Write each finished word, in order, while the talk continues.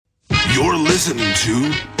You're listening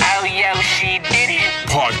to Oh, Yoshi did it.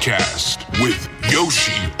 Podcast with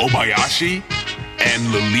Yoshi Obayashi and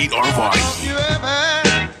Lalit Arvani. You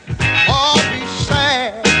ever all be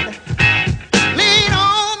sad? Lean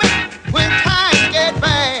on me when times get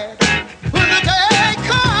bad. When the day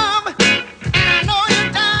come, I know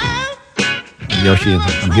you're down. Yoshi,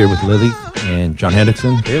 I'm here with Lily and John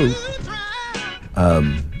Hendrickson.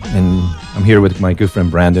 And I'm here with my good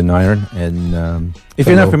friend Brandon Iron. And if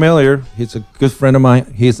you're not familiar, he's a good friend of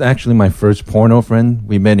mine. He's actually my first porno friend.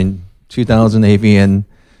 We met in 2000 AVN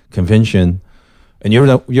convention. And you're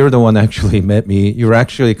the one that actually met me. You were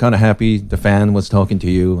actually kind of happy the fan was talking to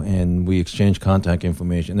you, and we exchanged contact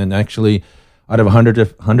information. And actually, out of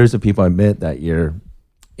hundreds of people I met that year,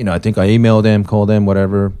 I think I emailed them, called them,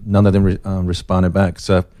 whatever. None of them responded back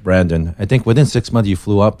except Brandon. I think within 6 months you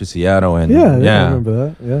flew up to Seattle, and yeah, I remember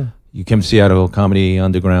that. Yeah, you came to Seattle Comedy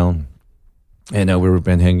Underground, and we've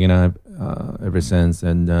been hanging out ever since.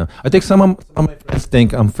 And I think some of my friends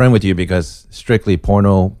think I'm friend with you because strictly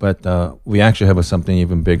porno, but we actually have something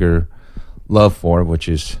even bigger love for, which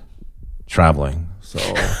is traveling. So.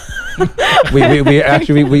 we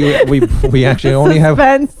actually only have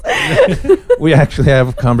we actually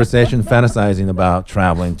have conversation fantasizing about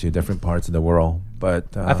traveling to different parts of the world.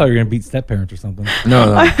 But I thought you were gonna beat Step Parents or something.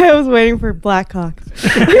 No. I was waiting for Blackhawks.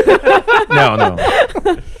 No.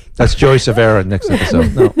 That's Joey Severa next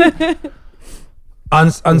episode. No.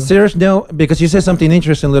 On serious note, because you said something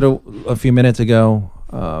interesting a few minutes ago.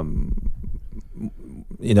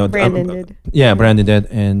 Brandon did. Yeah, Brandon did,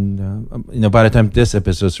 and by the time this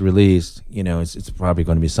episode's released, it's probably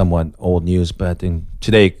going to be somewhat old news. But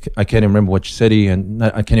today, I can't even remember which city, and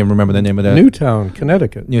I can't even remember the name of that. Newtown,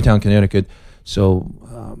 Connecticut. So,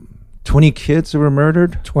 20 kids were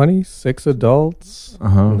murdered. 26 adults,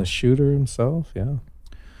 and the shooter himself. Yeah,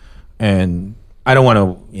 and I don't want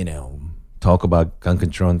to, talk about gun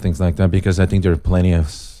control and things like that because I think there are plenty of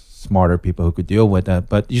smarter people who could deal with that.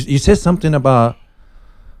 But you said something about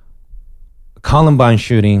Columbine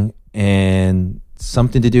shooting and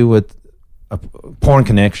something to do with a porn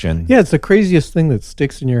connection. Yeah, it's the craziest thing that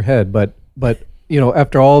sticks in your head. But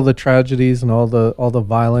after all the tragedies and all the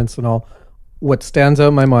violence and all, what stands out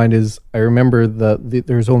in my mind is I remember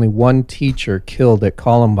there's only one teacher killed at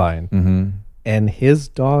Columbine, and his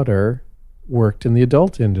daughter worked in the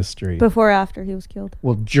adult industry. Before or after he was killed?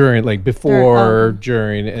 Well, during,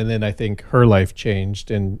 during, and then I think her life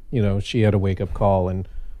changed, and she had a wake up call and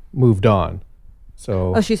moved on.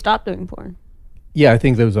 So she stopped doing porn. Yeah, I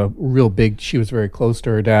think there was a real big. She was very close to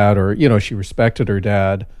her dad, or she respected her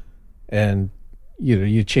dad, and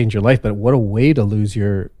you change your life. But what a way to lose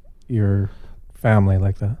your family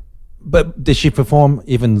like that. But did she perform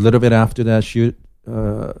even a little bit after that shoot?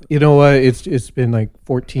 You know what? It's been like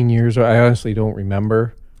 14 years. I honestly don't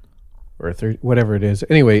remember, or 30, whatever it is.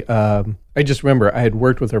 Anyway, I just remember I had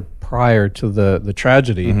worked with her prior to the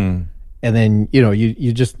tragedy, and then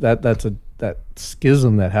you just that's that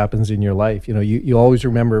schism that happens in your life. You always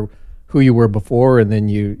remember who you were before, and then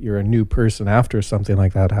you're a new person after something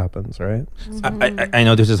like that happens, right? I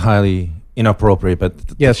know this is highly inappropriate, but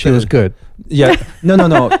yes, she was good. Yeah,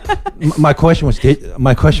 no. My question was,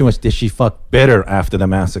 did she fuck better after the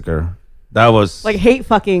massacre? That was like hate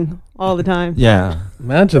fucking all the time. Yeah,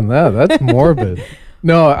 imagine that. That's morbid.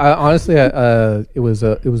 No, honestly, it was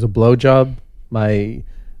a blowjob. I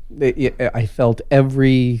felt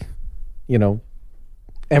every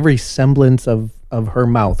semblance of her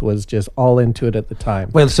mouth was just all into it at the time.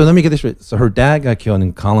 Well, so let me get this straight. So her dad got killed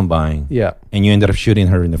in Columbine. Yeah. And you ended up shooting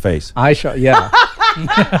her in the face. I shot, yeah.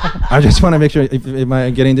 I just want to make sure, am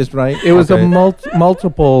I getting this right? It was a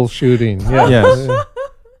multiple shooting. Yeah. Yes.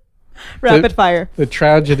 Rapid fire. The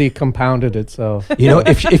tragedy compounded itself.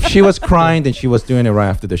 If she was crying, then she was doing it right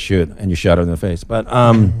after the shoot, and you shot her in the face. But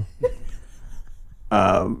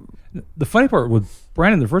the funny part with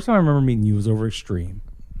Brandon, the first time I remember meeting you was over Extreme.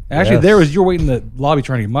 Actually, you were waiting in the lobby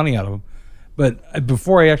trying to get money out of him. But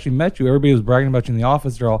before I actually met you, everybody was bragging about you in the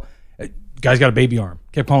office. They're all, guy's got a baby arm.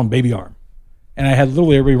 Kept calling him baby arm. And I had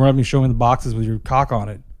literally everybody run up and show me the boxes with your cock on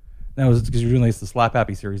it. That was because you were doing the Slap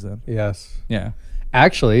Happy series then. Yes. Yeah.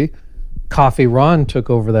 Actually, Coffee Ron took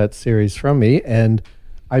over that series from me, and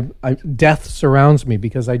death surrounds me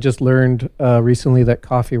because I just learned recently that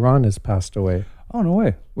Coffee Ron has passed away. Oh, no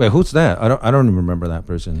way. Wait, who's that? I don't even remember that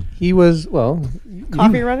person. He was,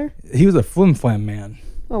 Coffee runner? He was a flim flam man.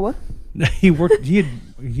 Oh, what? He worked,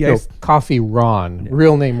 Coffee Ron,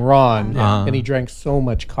 real name Ron, and he drank so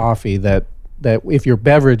much coffee that if your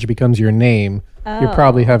beverage becomes your name, you're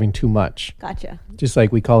probably having too much. Gotcha. Just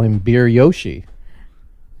like we call him Beer Yoshi.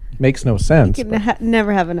 Makes no sense. You can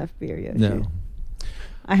never have enough beer, Yoshi. No.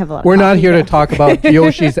 I have a lot. We're of not coffee, here to though. talk about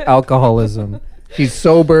Yoshi's alcoholism. He's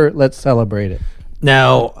sober. Let's celebrate it.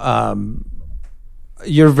 Now,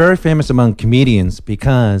 you're very famous among comedians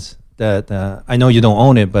because I know you don't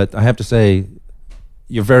own it, but I have to say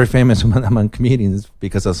you're very famous among comedians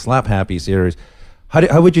because of Slap Happy series.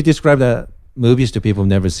 How would you describe the movies to people who've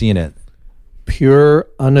never seen it? Pure,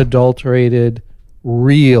 unadulterated,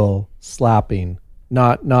 real slapping.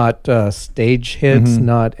 Not stage hits,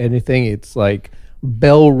 not anything. It's like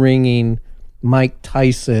bell ringing Mike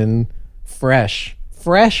Tyson, fresh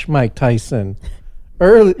Mike Tyson.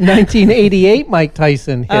 Early 1988 Mike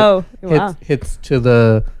Tyson hits to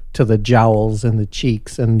the jowls and the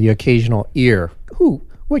cheeks and the occasional ear.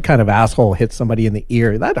 What kind of asshole hits somebody in the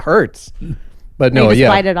ear? That hurts. But no, They just yeah.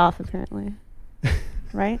 bite it off apparently.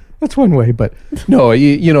 Right? That's one way, but no,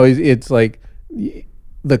 you know, it's like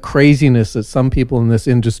the craziness that some people in this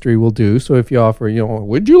industry will do. So if you offer, you know,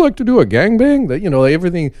 would you like to do a gangbang? That, you know,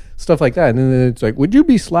 everything, stuff like that. And then it's like, would you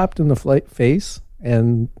be slapped in the face?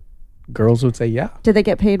 And girls would say, yeah. Did they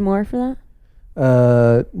get paid more for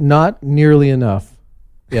that? Not nearly enough.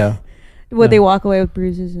 Yeah. Would they walk away with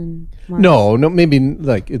bruises and marks? No, maybe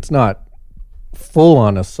like it's not full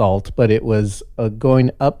on assault, but it was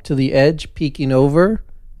going up to the edge, peeking over,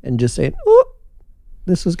 and just saying, "Oh,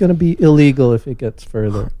 this is going to be illegal if it gets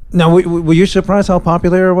further." Now, were you surprised how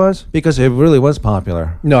popular it was? Because it really was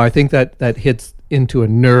popular. No, I think that hits into a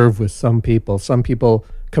nerve with some people. Some people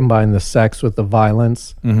combine the sex with the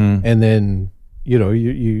violence, and then you know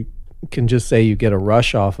you can just say you get a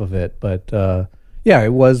rush off of it, but. Yeah,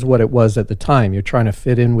 it was what it was at the time. You're trying to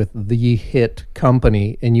fit in with the hit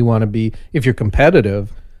company, and you want to be, if you're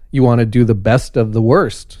competitive, you want to do the best of the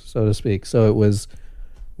worst, so to speak. So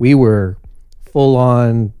we were full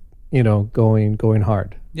on, you know, going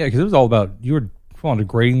hard. Yeah, because it was all about, you were full on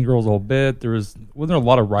degrading girls a whole bit. Wasn't there a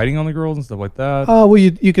lot of writing on the girls and stuff like that? Oh, well,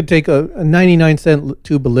 you could take a 99-cent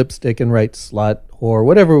tube of lipstick and write slut or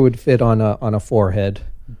whatever would fit on a forehead.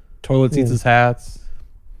 Toilet seats as hats.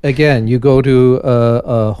 Again, you go to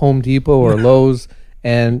a Home Depot or Lowe's,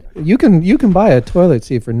 and you can buy a toilet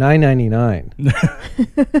seat for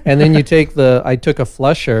 $9.99. And then you take I took a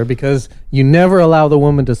flusher because you never allow the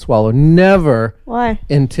woman to swallow. Never. Why?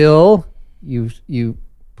 Until you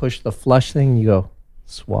push the flush thing, you go,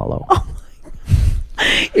 swallow.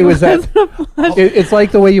 It was that. It's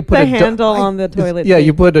like the way you put The a handle on the toilet Yeah, seat.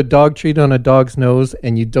 you put a dog treat on a dog's nose,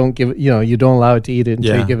 and you don't give it. You know, you don't allow it to eat it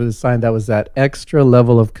until you give it a sign. That was that extra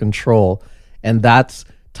level of control, and that's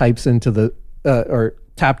tapped into the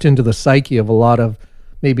psyche of a lot of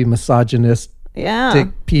maybe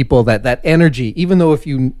misogynistic people. That energy, even though if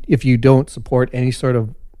you don't support any sort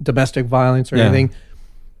of domestic violence or anything,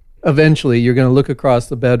 eventually you're going to look across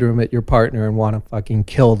the bedroom at your partner and want to fucking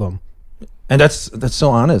kill them. And that's so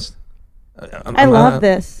honest. I love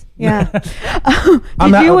this. Yeah. By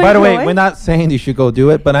the way, we're not saying you should go do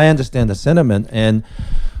it, but I understand the sentiment. And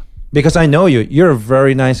because I know you're a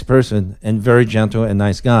very nice person and very gentle and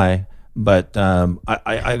nice guy. But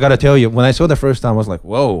I got to tell you, when I saw the first time, I was like,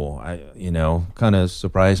 whoa, kind of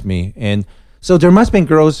surprised me. And so there must have been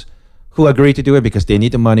girls who agreed to do it because they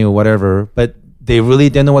need the money or whatever, but they really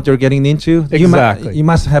didn't know what they were getting into. Exactly. You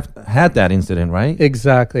must have had that incident, right?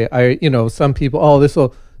 Exactly. Some people, this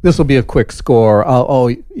will be a quick score.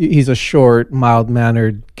 He's a short,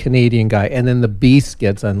 mild-mannered Canadian guy, and then the beast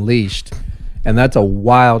gets unleashed, and that's a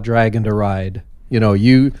wild dragon to ride. You know,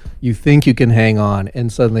 you think you can hang on,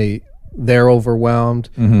 and suddenly they're overwhelmed.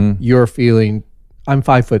 You're feeling, I'm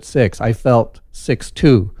 5'6". I felt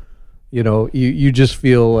 6'2". You know, you just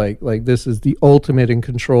feel like this is the ultimate in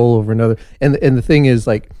control over another. And the thing is,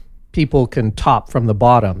 like, people can top from the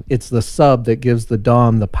bottom. It's the sub that gives the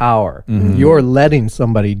dom the power. You're letting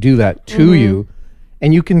somebody do that to you,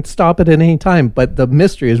 and you can stop it at any time. But the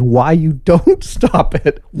mystery is why you don't stop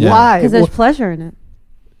it. Yeah. Why? Because there's pleasure in it.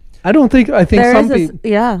 I think There some is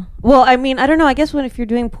people. yeah. Well, I mean, I don't know. I guess if you're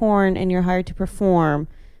doing porn and you're hired to perform,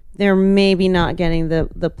 they're maybe not getting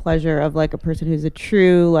the pleasure of like a person who's a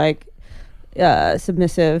true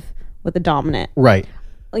submissive with a dominant, Right.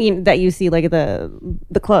 that you see like the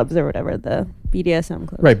clubs or whatever, the BDSM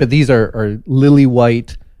clubs. Right, but these are lily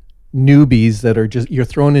white newbies that are just, you're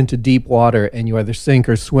thrown into deep water and you either sink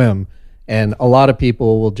or swim. And a lot of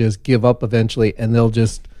people will just give up eventually, and they'll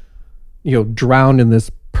just, drown in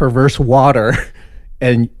this perverse water.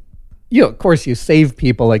 And of course you save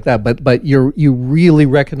people like that, but you really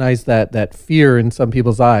recognize that fear in some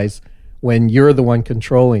people's eyes when you're the one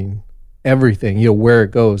controlling everything, where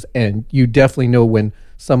it goes. And you definitely know when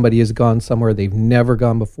somebody has gone somewhere they've never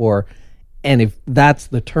gone before. And if that's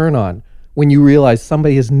the turn on, when you realize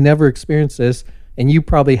somebody has never experienced this, and you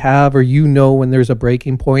probably have, or you know when there's a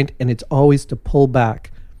breaking point, and it's always to pull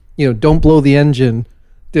back. Don't blow the engine.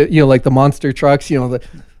 Like the monster trucks.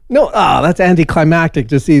 That's anticlimactic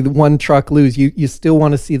to see one truck lose. You still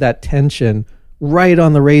want to see that tension right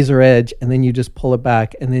on the razor edge, and then you just pull it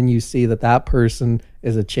back, and then you see that person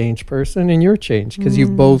is a changed person, and you're changed because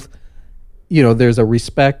you've both. There's a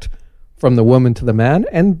respect from the woman to the man,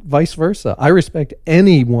 and vice versa. I respect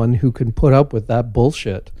anyone who can put up with that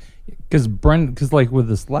bullshit. Because like with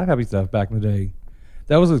the slap happy stuff back in the day,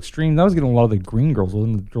 that was extreme. That was getting a lot of the green girls.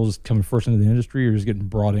 Wasn't the girls just coming first into the industry, or just getting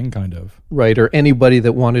brought in, kind of? Right, or anybody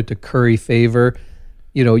that wanted to curry favor.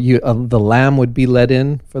 The lamb would be let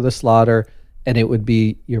in for the slaughter, and it would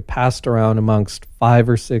be you're passed around amongst 5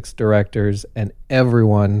 or 6 directors, and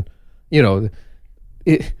everyone,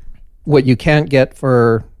 what you can't get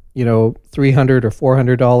for $300 or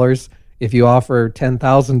 $400. If you offer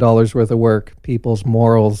 $10,000 worth of work, people's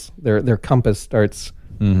morals, their compass starts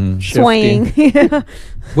swaying.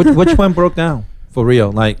 Which one broke down for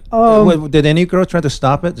real? Like, did any girl try to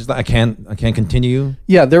stop it? Just like, I can't continue.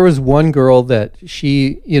 Yeah, there was one girl that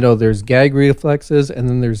she, there's gag reflexes, and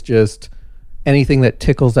then there's just anything that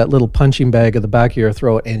tickles that little punching bag at the back of your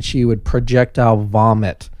throat, and she would projectile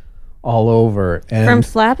vomit all over. And from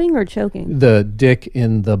slapping or choking? The dick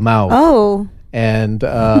in the mouth. Oh. And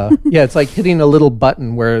it's like hitting a little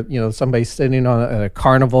button where somebody's sitting on a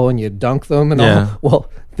carnival and you dunk them and all.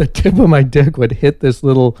 Well, the tip of my dick would hit this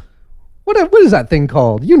little what is that thing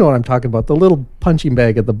called? You know what I'm talking about? The little punching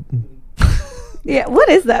bag at the. Yeah, what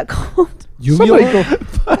is that called? Somebody go,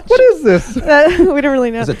 what is this? We don't really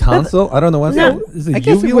know. Is it tonsil? I don't know what's No. that. Is it I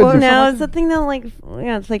guess it uvula? would- No, it's the thing that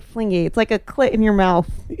it's like flingy. It's like a clit in your mouth.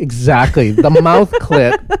 Exactly. The mouth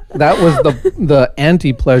clit. That was the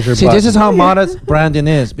anti-pleasure See, button. this is how modest Brandon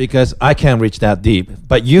is, because I can't reach that deep,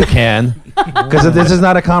 but you can, because this is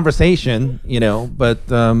not a conversation, But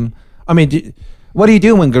I mean, what do you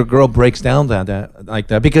do when a girl breaks down like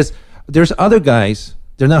that? Because there's other guys.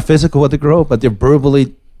 They're not physical with the girl, but they're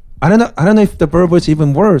verbally. I don't know if the verbal is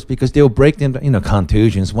even worse, because they'll break them.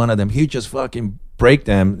 Contusions. One of them, he just fucking break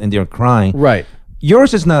them, and they're crying. Right.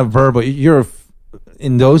 Yours is not verbal. You're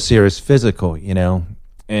in those series physical,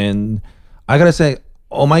 And I gotta say,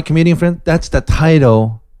 my comedian friend, that's the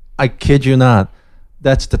title. I kid you not.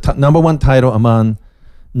 That's the number one title among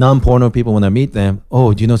non-porno people when I meet them.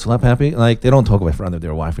 Oh, do you know Slap Happy? Like, they don't talk about in front of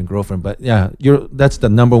their wife and girlfriend, but yeah, that's the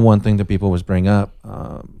number one thing that people was bring up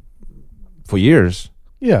for years.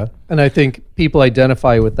 Yeah, and I think people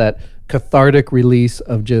identify with that cathartic release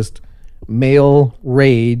of just male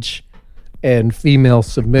rage and female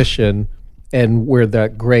submission, and where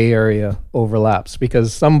that gray area overlaps,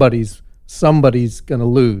 because somebody's gonna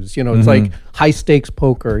lose. It's like high stakes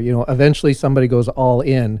poker. Eventually somebody goes all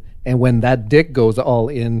in, and when that dick goes all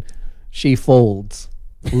in, she folds,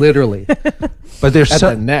 literally. But there's at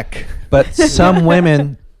the neck. But some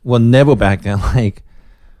women will never back down. Like,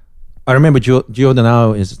 I remember Gio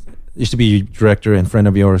Donao used to be director and friend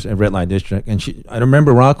of yours at Red Light District, and I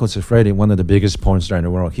remember Rocco Siffredi, one of the biggest porn stars in the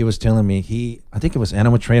world. He was telling me I think it was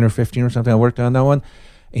Animal Trainer 15 or something. I worked on that one.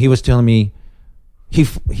 And he was telling me he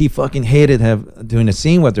fucking hated doing a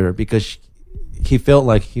scene with her, because he felt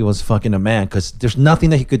like he was fucking a man, because there's nothing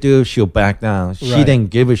that he could do. She'll back down. She Right. didn't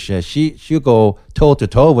give a shit. She'll go toe to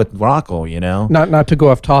toe with Rocco. Not to go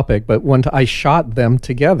off topic, but I shot them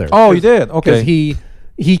together. Oh, you did? Because Okay.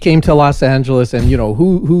 he came to Los Angeles, and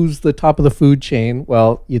who's the top of the food chain?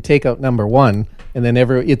 Well, you take out number one, and then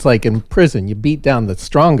it's like in prison. You beat down the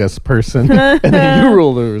strongest person, and then you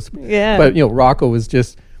rule the rest. Yeah. But Rocco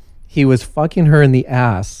was he was fucking her in the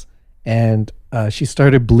ass, and she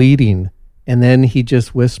started bleeding, and then he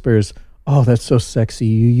just whispers, "Oh, that's so sexy.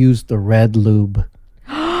 You used the red lube."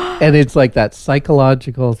 And it's like that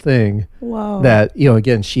psychological thing. Whoa. That,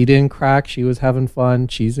 again, she didn't crack. She was having fun.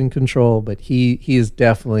 She's in control. But he is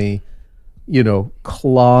definitely,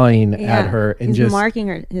 clawing at her and He's just marking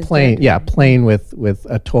her. His playing. dick. Yeah, playing with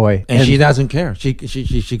a toy. And she doesn't care. She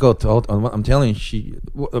go toe. I'm telling you,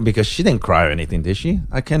 because she didn't cry or anything, did she?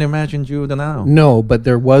 I can't imagine you now. No, but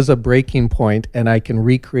there was a breaking point, and I can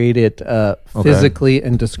recreate it physically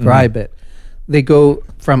and describe it. They go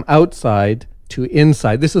from outside to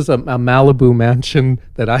inside. This is a Malibu mansion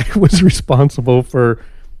that I was responsible for,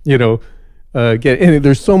 and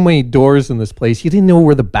there's so many doors in this place. He didn't know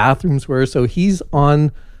where the bathrooms were, so he's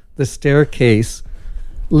on the staircase,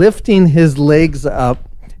 lifting his legs up,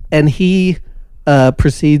 and he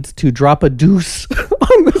proceeds to drop a deuce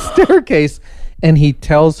on the staircase, and he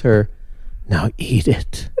tells her, "Now eat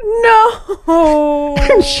it." No.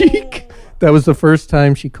 And she That was the first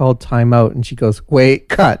time she called timeout, and she goes, "Wait,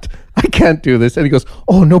 cut! I can't do this." And he goes,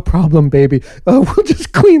 "Oh, no problem, baby. We'll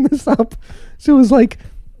just clean this up." So it was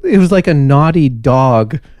like a naughty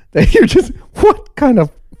dog that you're just, what kind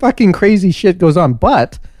of fucking crazy shit goes on?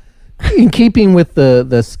 But in keeping with the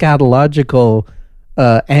scatological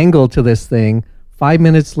angle to this thing, 5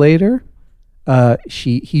 minutes later,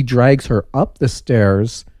 he drags her up the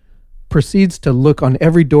stairs, proceeds to look on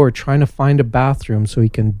every door trying to find a bathroom so he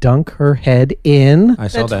can dunk her head in. I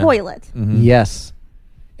saw The that. toilet. Yes.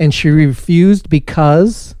 And she refused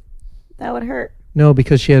because That would hurt. no,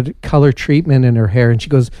 because she had color treatment in her hair, and she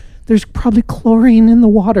goes, "There's probably chlorine in the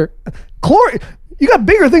water." Chlorine? You got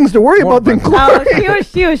bigger things to worry about than chlorine. Oh,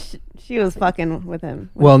 she was fucking with him.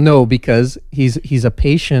 Well, no, because he's a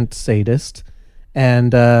patient sadist,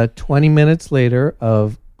 and 20 minutes later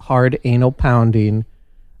of hard anal pounding,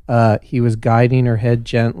 he was guiding her head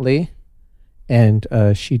gently, and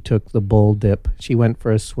she took the bowl dip. She went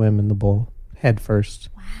for a swim in the bowl head first.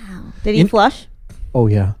 Did he flush? Oh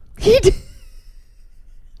yeah. He did.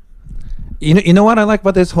 You know what I like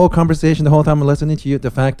about this whole conversation the whole time I'm listening to you? The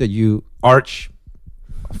fact that you arch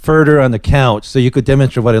further on the couch so you could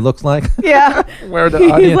demonstrate what it looks like. Yeah. Where the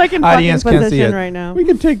He's like in audience fucking can see position it. right now. We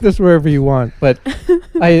can take this wherever you want, but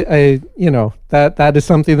I that is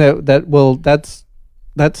something that's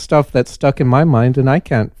stuff that's stuck in my mind, and I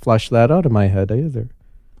can't flush that out of my head either.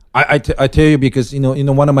 I tell you because you know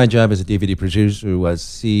one of my job as a DVD producer was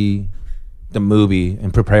see the movie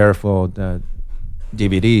and prepare for the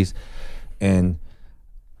DVDs, and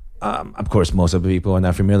of course most of the people are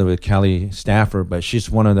not familiar with Kelly Stafford, but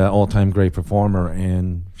she's one of the all-time great performer,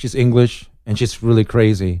 and she's English and she's really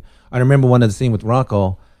crazy. I remember one of the scene with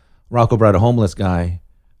Rocco. Rocco brought a homeless guy.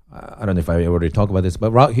 I don't know if I already talked about this,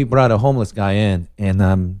 but he brought a homeless guy in,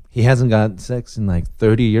 and he hasn't got sex in like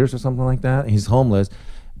 30 years or something like that. He's homeless.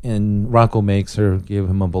 And Rocco makes her give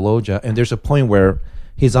him a blowjob. And there's a point where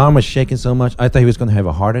his arm was shaking so much, I thought he was going to have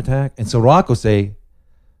a heart attack. And so Rocco say,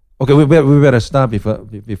 "Okay, we better stop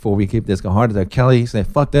before we keep this going heart attack." Kelly said,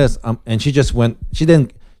 "Fuck this," and she just went. She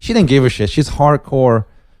didn't give a shit. She's hardcore.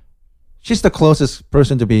 She's the closest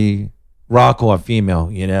person to be Rocco, a female.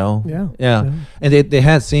 You know. Yeah. And they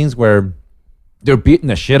had scenes where they're beating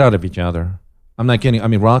the shit out of each other. I'm not kidding. I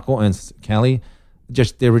mean, Rocco and Kelly,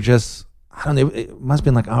 they were just. I don't know, it must have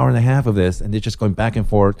been like an hour and a half of this, and they're just going back and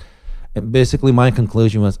forth. And basically, my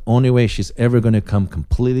conclusion was only way she's ever going to come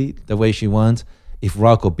completely the way she wants if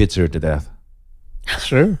Rocco beats her to death.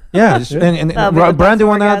 Sure. Yeah, and That'll be the Brandon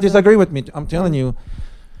will best not orgasm. disagree with me. I'm telling you.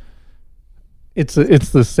 It's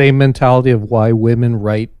the same mentality of why women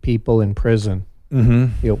write people in prison.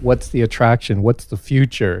 Mm-hmm. What's the attraction? What's the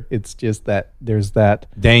future? It's just that there's that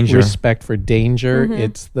Danger. respect for danger.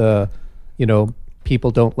 It's the,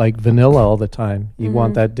 people don't like vanilla all the time. You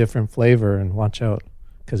want that different flavor, and watch out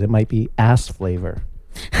because it might be ass flavor.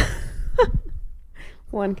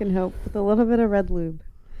 One can hope with a little bit of red lube.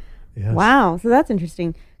 Yes. Wow, so that's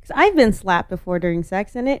interesting. Because I've been slapped before during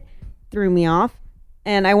sex, and it threw me off.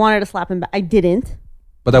 And I wanted to slap him back. I didn't.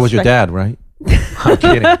 But that was your dad, right? I'm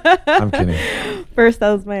kidding. First,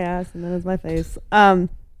 that was my ass, and then it was my face. What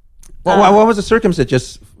was the circumstance?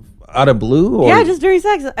 Just out of blue? Or? Yeah, just during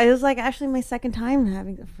sex. It was like actually my second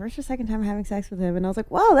time first or second time having sex with him, and I was like,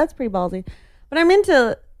 wow, that's pretty ballsy. But I'm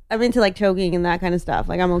into like choking and that kind of stuff.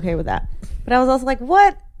 Like I'm okay with that. But I was also like,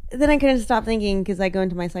 what? Then I couldn't stop thinking because I go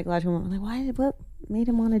into my psychological moment. I'm like, what made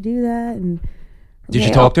him want to do that? And Did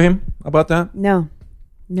you talk to him about that? No.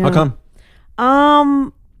 How come?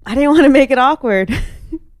 I didn't want to make it awkward,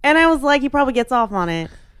 and I was like, he probably gets off on it.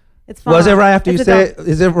 It's fine. Was it right after you It's said?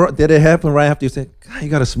 Did it happen right after you said, "God, you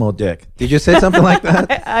got a small dick"? Did you say something like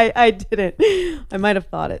that? I didn't. I might have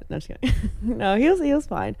thought it. No, just kidding. No, he was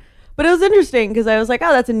fine. But it was interesting because I was like,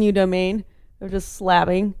 oh, that's a new domain of just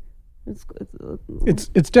slapping. It's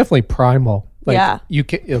definitely primal. Like, Yeah.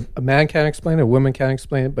 A man can't explain it, a woman can't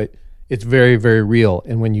explain it, but it's very, very real.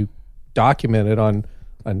 And when you document it on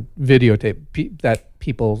videotape, that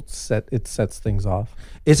people sets things off.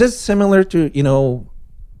 Is it similar to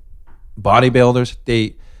bodybuilders?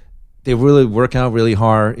 They really work out really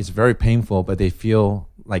hard. It's very painful, but they feel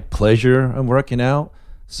like pleasure in working out.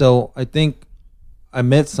 So I think I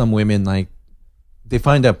met some women like they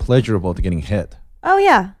find that pleasurable to getting hit. Oh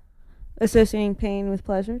yeah, associating pain with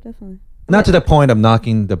pleasure, definitely. Not to the point of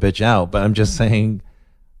knocking the bitch out, but I'm just saying.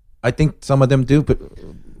 I think some of them do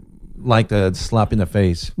like the slap in the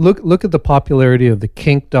face. Look at the popularity of the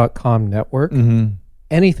kink.com network. Mm-hmm.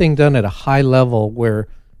 Anything done at a high level where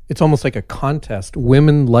it's almost like a contest.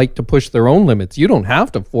 Women like to push their own limits. You don't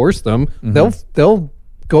have to force them. Mm-hmm. They'll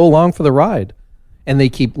go along for the ride. And they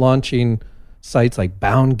keep launching sites like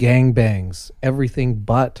Bound Gangbangs, Everything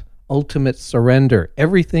But, Ultimate Surrender.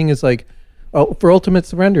 Everything is like, oh, for Ultimate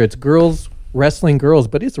Surrender, it's girls wrestling girls,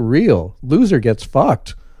 but it's real. Loser gets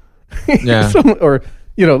fucked. Yeah. Or,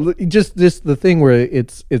 you know, just the thing where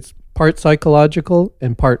it's part psychological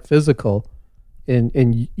and part physical.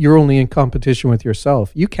 And you're only in competition with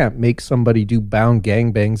yourself. You can't make somebody do Bound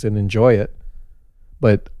Gangbangs and enjoy it.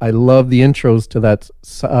 But I love the intros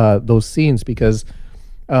to those scenes because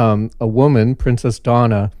a woman, Princess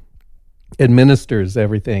Donna, administers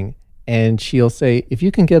everything. And she'll say, if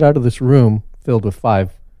you can get out of this room filled with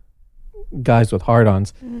 5 guys with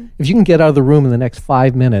hard-ons, if you can get out of the room in the next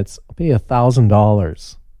 5 minutes, I'll pay you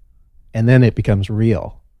 $1,000. And then it becomes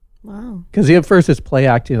real. Wow. Because at first it's play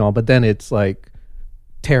acting and all, but then it's like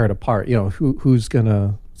tear it apart. You know, who's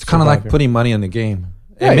gonna? It's kind of like here? putting money on the game.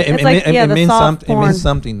 Right. It the means soft something. It porn. means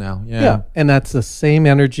something now. Yeah. Yeah, and that's the same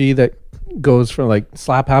energy that goes from like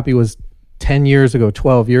Slap Happy was 10 years ago,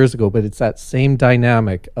 12 years ago, but it's that same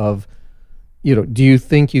dynamic of, you know, do you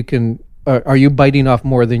think you can? Are you biting off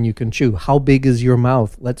more than you can chew? How big is your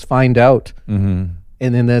mouth? Let's find out. Mm-hmm.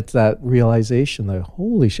 And then that's that realization that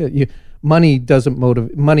holy shit, money doesn't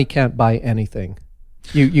motivate. Money can't buy anything.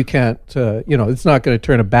 You can't. You know, it's not going to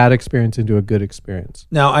turn a bad experience into a good experience.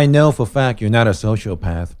 Now I know for a fact you're not a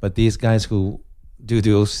sociopath, but these guys who do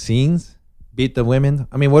those scenes beat the women.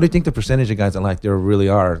 I mean, what do you think the percentage of guys are like? There really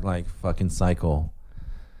are like fucking psycho.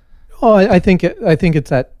 Oh, I think it's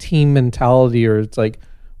that team mentality, or it's like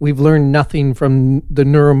we've learned nothing from the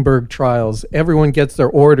Nuremberg trials. Everyone gets their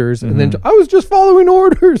orders, and then I was just following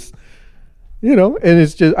orders, you know. And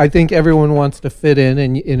it's just I think everyone wants to fit in,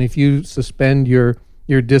 and if you suspend your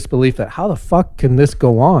disbelief that how the fuck can this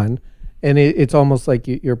go on, and it's almost like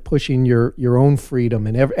you're pushing your own freedom,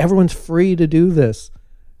 and everyone's free to do this,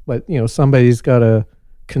 but you know somebody's got to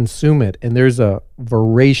consume it, and there's a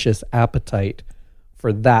voracious appetite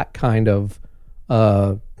for that kind of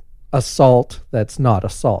assault that's not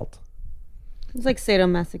assault. It's like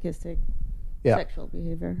sadomasochistic Yeah. sexual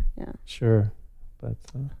behavior. Yeah. Sure. But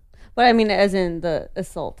But I mean, as in the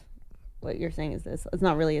assault. What you're saying is this. It's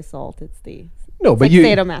not really assault. It's the no, but like you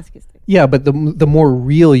sadomasochistic. yeah, but the more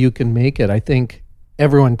real you can make it, I think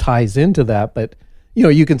everyone ties into that. But you know,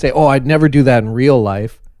 you can say, "Oh, I'd never do that in real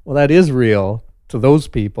life." Well, that is real to those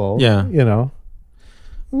people. Yeah. You know,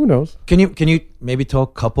 who knows? Can you maybe tell a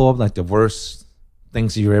couple of like the worst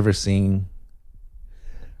things you've ever seen?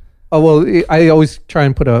 Oh well, I always try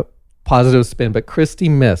and put a positive spin, but Christy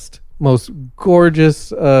Mist, most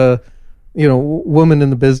gorgeous, woman in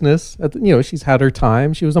the business. She's had her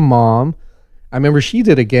time. She was a mom. I remember she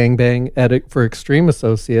did a gangbang for Extreme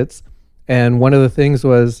Associates, and one of the things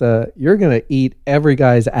was, "You're gonna eat every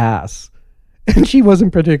guy's ass," and she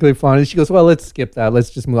wasn't particularly fond. She goes, "Well, let's skip that.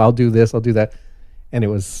 Let's just move. I'll do this. I'll do that," and it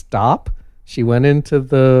was stop. She went into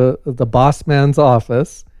the boss man's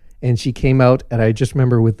office. And she came out, and I just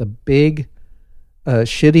remember with a big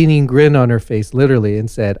shit-eating grin on her face, literally, and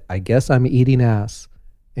said, "I guess I'm eating ass."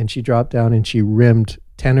 And she dropped down and she rimmed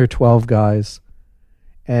 10 or 12 guys.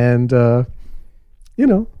 And,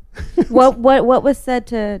 What was said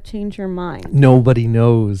to change your mind? nobody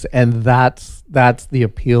knows. And that's the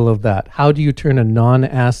appeal of that. How do you turn a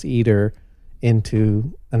non-ass eater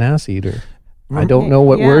into an ass eater? I don't know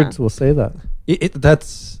what Yeah. words will say that.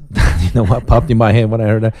 That's you know what popped in my head when I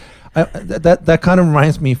heard that. That kind of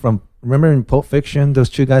reminds me from, remember in Pulp Fiction, those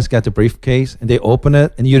two guys got the briefcase and they open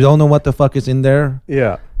it and you don't know what the fuck is in there.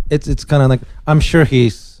 Yeah. It's kind of like, I'm sure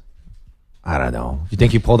he's, I don't know. You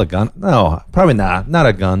think he pulled a gun? No, probably not. Not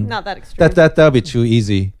a gun. Not that extreme. That'd be too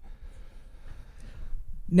easy.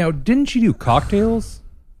 Now, didn't you do cocktails?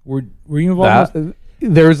 Were you involved? in those?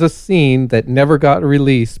 There's a scene that never got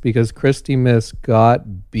released because Christy Mist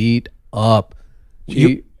got beat up.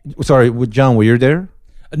 Sorry, John, were you there?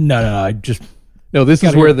 No. I just No, this is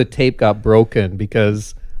Gotta where hear- the tape got broken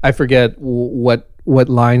because I forget what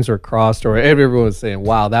lines were crossed, or everyone was saying,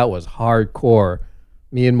 "Wow, that was hardcore."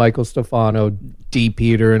 Me and Michael Stefano, deep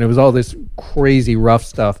eater, and it was all this crazy rough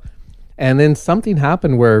stuff. And then something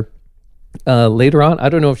happened where later on, I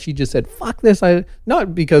don't know if she just said, "Fuck this,"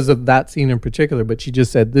 not because of that scene in particular, but she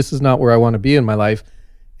just said, "This is not where I want to be in my life,"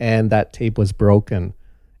 and that tape was broken.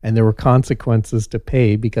 And there were consequences to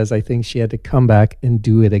pay because I think she had to come back and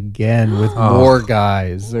do it again with more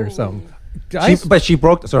guys or something. She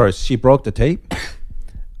broke the tape.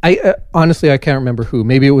 I honestly, I can't remember who.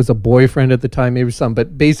 Maybe it was a boyfriend at the time, maybe some.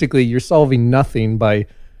 But basically, you're solving nothing by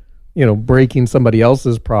breaking somebody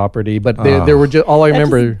else's property. But there were just all I That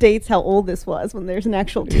remember. just dates how old this was when there's an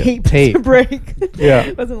actual tape, tape. to break. Yeah.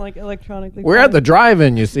 It wasn't like electronically. We're at the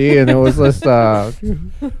drive-in, you see, and it was this.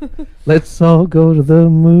 Let's all go to the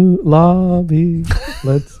lobby.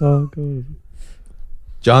 Let's all go.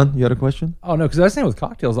 John, you had a question? Oh no, because I was saying with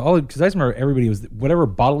cocktails, because I just remember everybody was whatever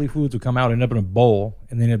bodily foods would come out, end up in a bowl,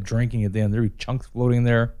 and they end up drinking at the end. There'd be chunks floating in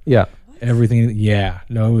there. Yeah. Everything. Yeah.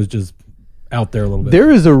 No, it was just out there a little bit.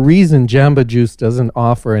 There is a reason Jamba Juice doesn't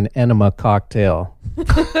offer an enema cocktail.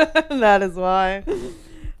 That is why.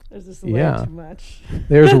 There's just way Yeah. too much.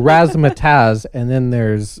 There's razzmatazz, and then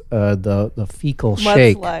there's the fecal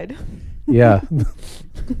shake. Mudslide. Yeah.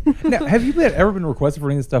 Now, have you ever been requested for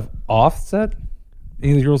any of this stuff offset?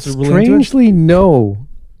 Any of the girls are really into it? Strangely, no.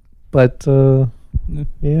 But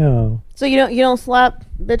yeah. So you don't slap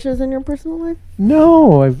bitches in your personal life?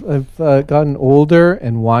 No, I've gotten older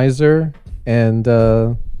and wiser, and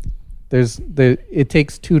it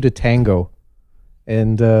takes two to tango,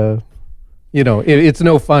 and it's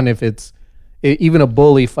no fun if it's even a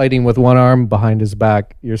bully fighting with one arm behind his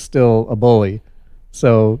back. You're still a bully,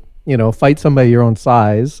 so fight somebody your own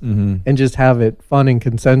size and just have it fun and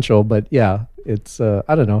consensual. But yeah, it's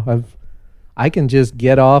I don't know. I can just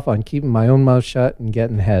get off on keeping my own mouth shut and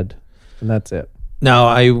getting head, and that's it.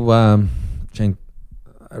 Now, Jen,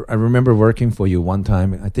 I remember working for you one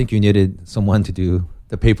time. I think you needed someone to do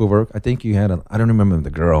the paperwork. I think you had I don't remember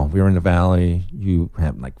the girl. We were in the valley. You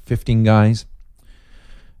had like 15 guys,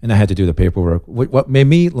 and I had to do the paperwork. What made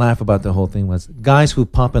me laugh about the whole thing was guys who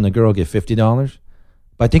pump in a girl get $50.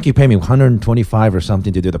 But I think you paid me $125 or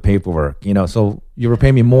something to do the paperwork. So you were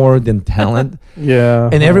paying me more than talent.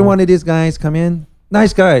 Yeah. And every one of these guys come in,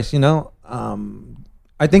 nice guys,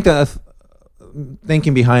 I think the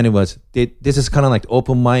thinking behind it was this is kind of like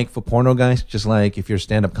open mic for porno guys. Just like if you're a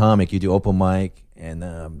stand-up comic, you do open mic, and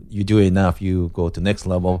you do it enough, you go to next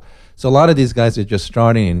level. So a lot of these guys are just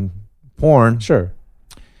starting in porn. Sure.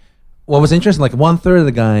 What was interesting, like 1/3 of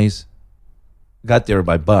the guys got there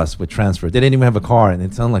by bus with transfer. They didn't even have a car, and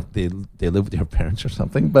it sounded like they lived with their parents or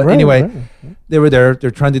something. But Right, anyway, right. they were there. They're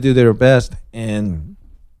trying to do their best, and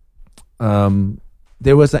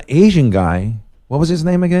there was an Asian guy. What was his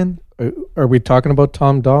name again? Are we talking about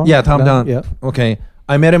Tom Don? Yeah, Tom Don. Yeah. Okay,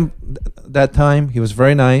 I met him that time. He was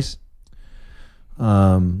very nice.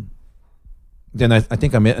 Then I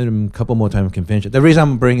think I met him a couple more times at convention. The reason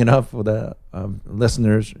I'm bringing it up for the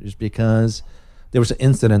listeners is because there was an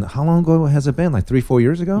incident. How long ago has it been? Like 3-4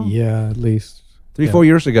 years ago? Yeah, at least. 3-4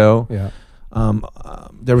 years ago. Yeah.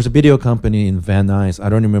 There was a video company in Van Nuys. I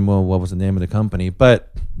don't remember what was the name of the company.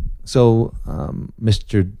 But so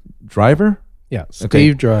Mr. Driver? Yeah,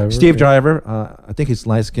 Steve Driver. Steve yeah. Driver. I think he's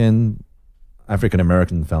light-skinned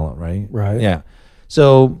African-American fellow, right? Right. Yeah.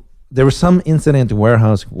 So there was some incident at the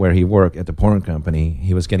warehouse where he worked at the porn company.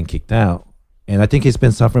 He was getting kicked out. And I think he's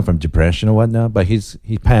been suffering from depression or whatnot, but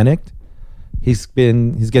he panicked. He's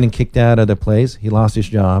getting kicked out of the place. He lost his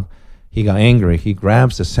job. He got angry. He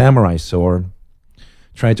grabs a samurai sword,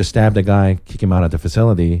 tried to stab the guy, kick him out of the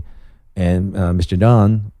facility. And Mr.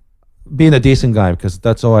 Don, being a decent guy, because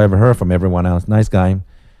that's all I ever heard from everyone else, nice guy,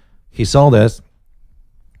 he saw this,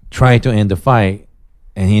 tried to end the fight,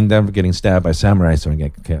 and he ended up getting stabbed by a samurai sword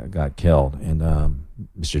and got killed. And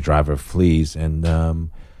Mr. Driver flees. And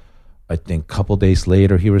I think a couple days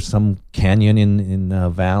later, he was some canyon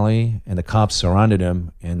in Valley, and the cops surrounded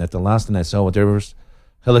him. And at the last thing I saw, there was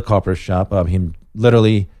helicopter shot of him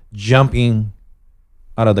literally jumping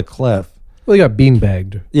out of the cliff. Well, he got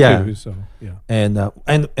beanbagged. Yeah. Too, so yeah. And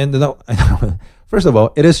first of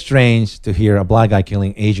all, it is strange to hear a black guy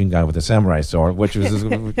killing Asian guy with a samurai sword, which was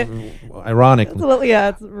ironically.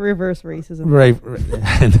 It's reverse racism. Right.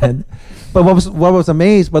 And then, but what was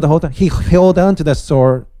amazed by the whole time, he held on to that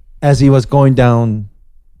sword as he was going down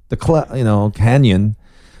the canyon.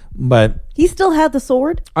 But He still had the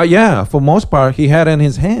sword? yeah, for most part, he had it in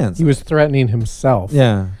his hands. He was threatening himself.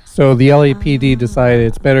 Yeah. So the LAPD decided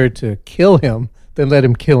it's better to kill him than let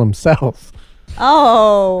him kill himself.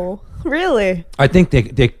 Oh, really? I think they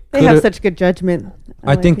They have coulda- such good judgment.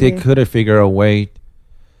 I think they LAPD. could have figured a way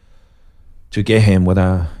to get him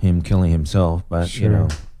without him killing himself. But Sure.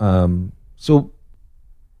 so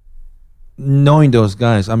knowing those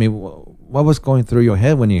guys, I mean, what was going through your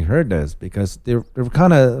head when you heard this? Because they were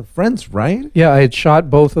kind of friends, right? Yeah, I had shot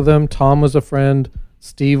both of them. Tom was a friend.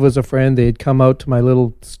 Steve was a friend. They'd come out to my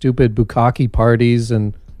little stupid bukkake parties,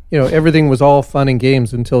 and everything was all fun and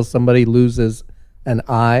games until somebody loses an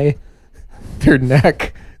eye, their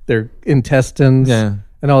neck, their intestines, Yeah.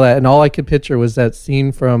 and all that. And all I could picture was that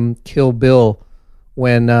scene from Kill Bill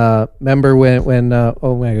when remember when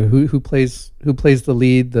oh my God, who plays the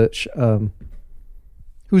lead,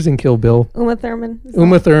 who's in Kill Bill? Uma Thurman.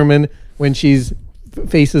 Uma Thurman, when she's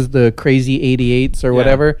faces the crazy 88s or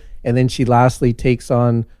whatever, and then she lastly takes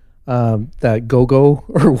on that Go-Go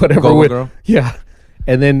or whatever. Go-Go girl? Yeah.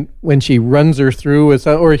 And then when she runs her through,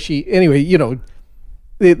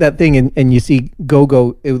 that thing, and you see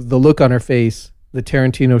Go-Go, the look on her face, the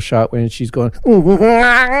Tarantino shot when she's going.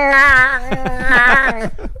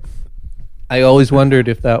 I always wondered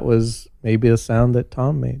if that was maybe a sound that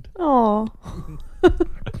Tom made. Oh.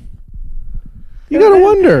 You gotta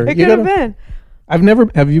wonder. It could have been.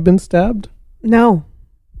 Have you been stabbed? No.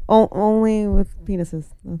 Only with penises.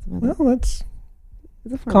 That's about it. Well, that's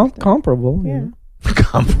It's a fun story. comparable. Yeah.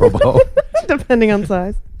 Comparable. Depending on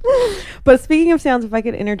size. But speaking of sounds, if I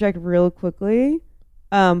could interject real quickly,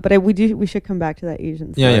 we should come back to that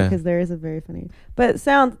Asian story Yeah. because there is a very funny. But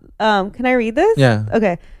sounds. Can I read this? Yeah.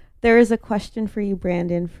 Okay. There is a question for you,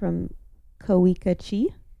 Brandon, from Kowika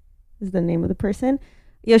Chi. Is the name of the person.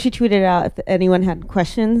 Yoshi tweeted out if anyone had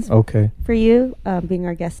questions Okay. for you, being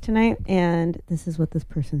our guest tonight, and this is what this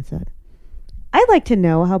person said. I'd like to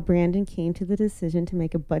know how Brandon came to the decision to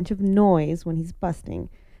make a bunch of noise when he's busting.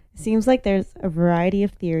 It seems like there's a variety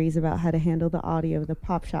of theories about how to handle the audio of the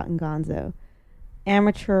pop shot in Gonzo.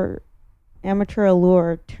 Amateur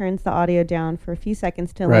Allure turns the audio down for a few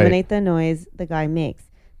seconds to eliminate the noise the guy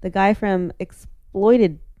makes. The guy from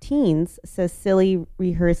Exploited Teens says silly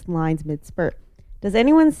rehearsed lines mid-spurt. Does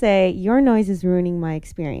anyone say your noise is ruining my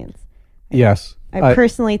experience? Yes. I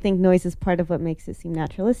personally think noise is part of what makes it seem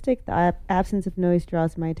naturalistic. The absence of noise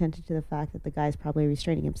draws my attention to the fact that the guy's probably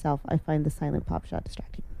restraining himself. I find the silent pop shot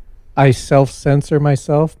distracting. I self-censor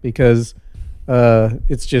myself because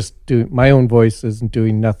it's just my own voice isn't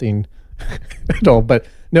doing nothing at all. But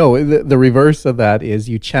no, the reverse of that is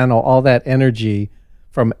you channel all that energy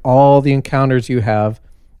from all the encounters you have.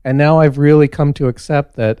 And now I've really come to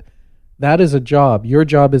accept that is a job. Your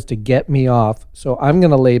job is to get me off. So I'm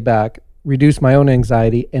going to lay back, reduce my own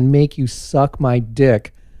anxiety, and make you suck my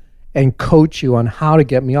dick and coach you on how to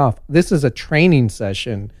get me off. This is a training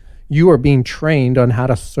session. You are being trained on how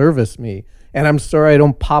to service me. And I'm sorry I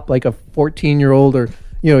don't pop like a 14-year-old or,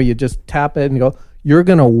 you just tap it and go, you're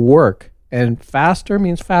going to work. And faster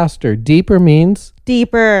means faster. Deeper means?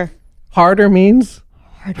 Deeper. Harder means?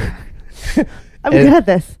 Harder. I'm good at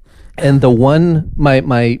this. And the one,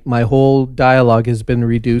 my whole dialogue has been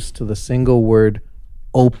reduced to the single word,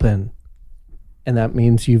 open. And that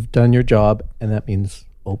means you've done your job, and that means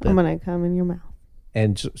open. I'm going to come in your mouth.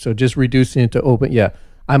 And so just reducing it to open. Yeah,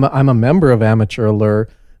 I'm a member of Amateur Allure.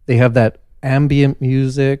 They have that ambient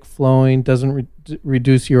music flowing, doesn't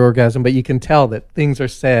reduce your orgasm, but you can tell that things are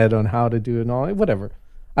said on how to do it and all, whatever.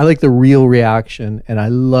 I like the real reaction, and I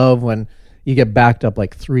love when you get backed up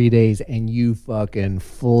like 3 days and you fucking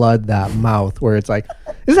flood that mouth where it's like,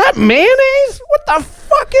 is that mayonnaise? What the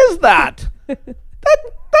fuck is that?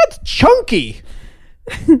 That's chunky.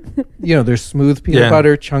 There's smooth peanut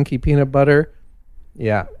butter, chunky peanut butter.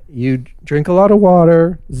 Yeah, you drink a lot of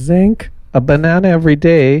water, zinc, a banana every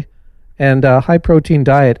day, and a high protein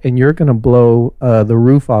diet, and you're going to blow the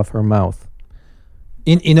roof off her mouth.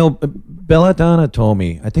 Belladonna told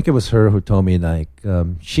me, I think it was her who told me, like,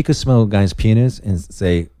 she could smell a guy's penis and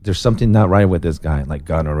say, there's something not right with this guy, like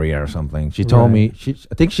gonorrhea or something. She told me,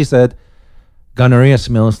 I think she said, gonorrhea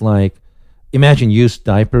smells like, imagine used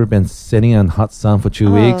diaper, been sitting on hot sun for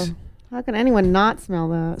 2 weeks. How can anyone not smell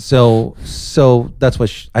that? So that's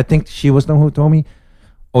what I think she was the one who told me,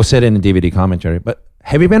 or said it in the DVD commentary. But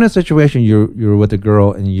have you been in a situation you're with a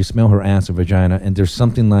girl and you smell her ass or vagina and there's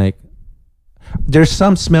something like, there's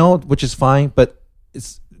some smell which is fine, but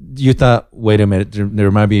you thought, wait a minute, there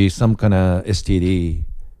might be some kind of STD.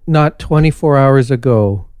 Not 24 hours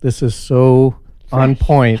ago, this is so on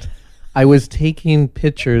point. I was taking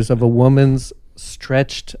pictures of a woman's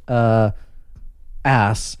stretched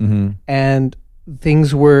ass, and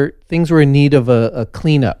things were in need of a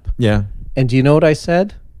cleanup. Yeah. And do you know what I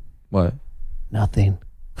said? What? Nothing.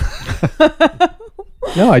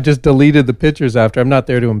 No, I just deleted the pictures after. I'm not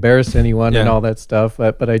there to embarrass anyone and all that stuff.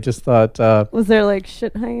 But I just thought. Was there like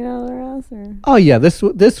shit hanging out of their ass? Or? Oh yeah, this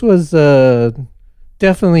was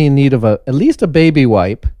definitely in need of at least a baby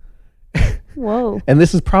wipe. Whoa. And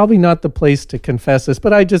this is probably not the place to confess this,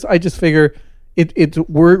 but I just figure it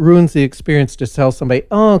ruins the experience to tell somebody,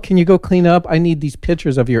 oh, can you go clean up? I need these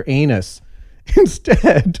pictures of your anus.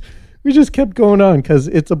 Instead, we just kept going on because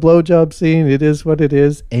it's a blowjob scene. It is what it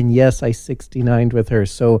is. And yes, I 69'd with her.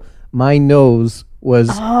 So my nose was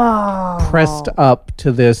pressed up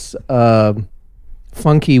to this,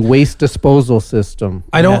 funky waste disposal system.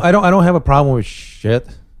 I don't have a problem with shit.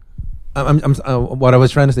 What I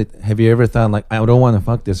was trying to say. Have you ever thought like, I don't want to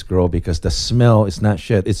fuck this girl because the smell is not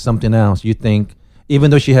shit. It's something else. You think,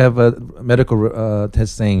 even though she have a medical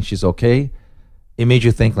test saying she's okay, it made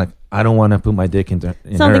you think like, I don't want to put my dick in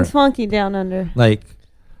Something's her. funky down under. Like,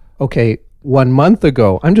 Okay, 1 month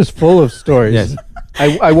ago, I'm just full of stories. Yes.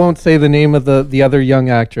 I won't say the name of the other young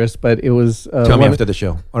actress, but it was tell me after the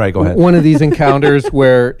show. All right, go ahead. one of these encounters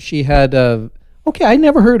where she had okay, I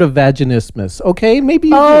never heard of vaginismus. Okay, maybe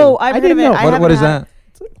you Oh, do. I've I heard didn't of it. know. I What is haven't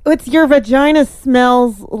that? It's your vagina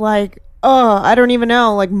smells like, I don't even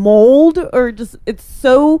know, like mold, or just, it's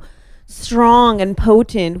so strong and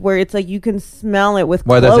potent where it's like you can smell it with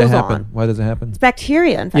Why clothes does it happen? on. Why does it happen? It's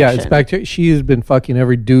bacteria infection. Yeah, it's bacteria. She has been fucking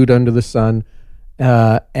every dude under the sun,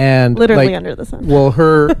 and Literally like, under the sun. Well,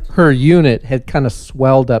 her unit had kind of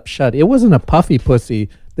swelled up shut. It wasn't a puffy pussy.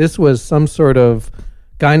 This was some sort of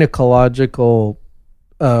gynecological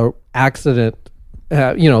accident.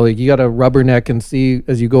 Like you got to rubberneck and see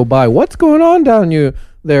as you go by what's going on down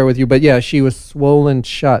there with you. But yeah, she was swollen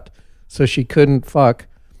shut, so she couldn't fuck.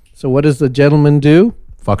 So what does the gentleman do?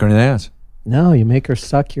 Fuck her in the ass. No, you make her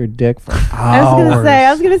suck your dick for hours.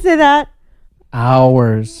 I was gonna say that.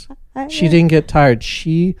 Hours. She didn't get tired.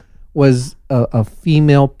 She was a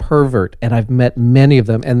female pervert, and I've met many of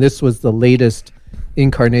them. And this was the latest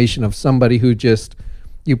incarnation of somebody who just,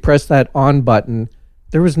 you press that on button.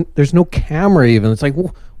 There's no camera even. It's like,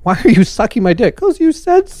 why are you sucking my dick? Because you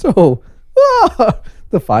said so.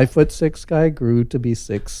 The 5'6" guy grew to be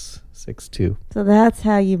 6'2". So that's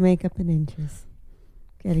how you make up in inches.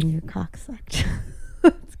 Getting your cock sucked.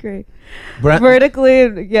 That's great.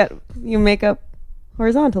 Vertically, yet you make up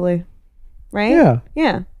horizontally, right? Yeah.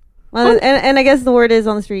 Yeah. Well, and I guess the word is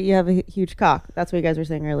on the street, you have a huge cock. That's what you guys were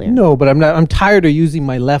saying earlier. No, but I'm not. I'm tired of using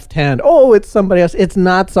my left hand. Oh, it's somebody else. It's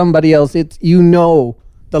not somebody else. It's the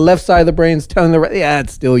left side of the brain's telling the right. Yeah,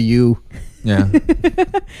 it's still you. Yeah.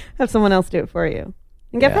 Have someone else do it for you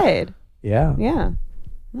and get paid. Yeah. Yeah.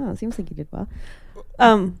 Oh, it seems like you did well.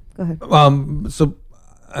 Go ahead. So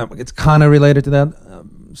it's kind of related to that.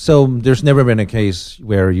 So there's never been a case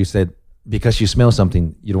where you said because you smell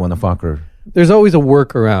something you don't want to fuck her. There's always a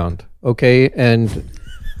workaround. Okay, and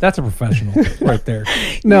That's a professional right there.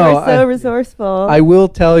 no, You're so resourceful. I will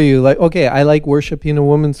tell you. Like, okay, I like worshiping a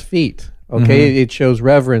woman's feet. Okay, it shows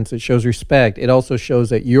reverence. It shows respect. It also shows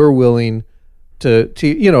that you're willing to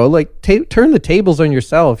turn the tables on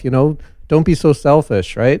yourself. Don't be so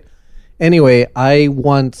selfish, right? Anyway, I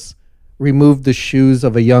once removed the shoes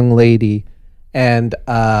of a young lady, and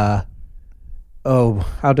how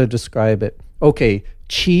to describe it? Okay,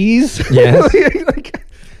 cheese. Yes.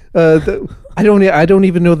 I don't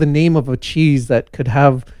even know the name of a cheese that could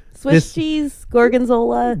have Swiss this. cheese,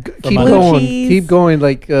 gorgonzola, Keep blue going. cheese. Keep going.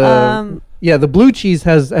 Like, yeah, the blue cheese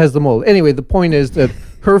has the mold. Anyway, the point is that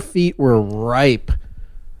her feet were ripe,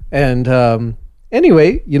 and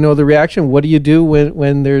anyway, the reaction. What do you do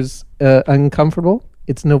when there's uncomfortable?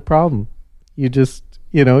 It's no problem. You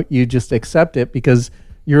just accept it because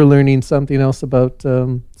you're learning something else about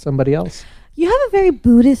somebody else. You have a very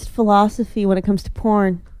Buddhist philosophy when it comes to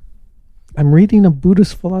porn. I'm reading a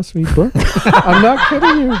Buddhist philosophy book. I'm not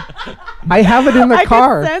kidding you. I have it in the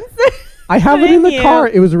car. Can sense it. I have it in the Thank car.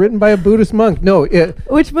 you. It was written by a Buddhist monk. No,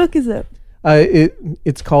 Which book is it?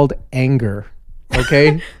 it's called Anger.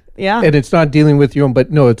 Okay? Yeah. And it's not dealing with your own,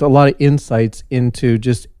 but no, it's a lot of insights into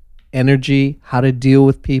just energy, how to deal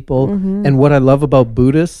with people. And what I love about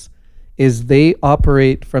Buddhists is they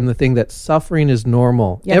operate from the thing that suffering is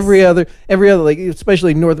normal. Yes. Every other, like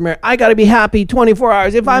especially North America, I got to be happy 24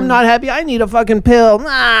 hours. If I'm not happy, I need a fucking pill.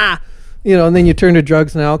 Nah. And then you turn to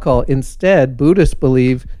drugs and alcohol. Instead, Buddhists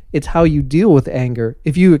believe it's how you deal with anger.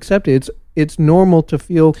 If you accept it, it's normal to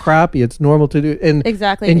feel crappy. It's normal to do, and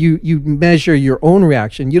Exactly. And you measure your own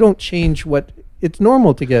reaction. You don't change what it's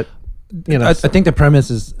normal to get. I think the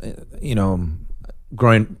premise is,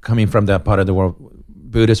 coming from that part of the world,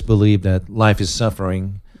 Buddhists believe that life is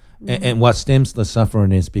suffering, and what stems the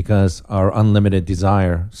suffering is because our unlimited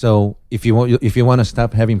desire. So if you want to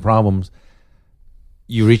stop having problems,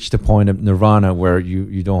 you reach the point of nirvana where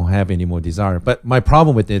you don't have any more desire. But my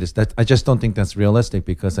problem with it is that I just don't think that's realistic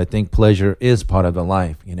because I think pleasure is part of the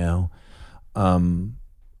life, and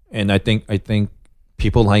I think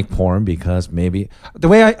people like porn because maybe the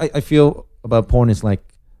way I feel about porn is like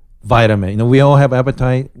vitamin. We all have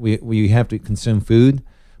appetite. We have to consume food,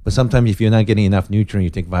 but sometimes if you're not getting enough nutrient, you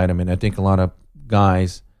take vitamin. I think a lot of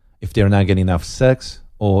guys, if they're not getting enough sex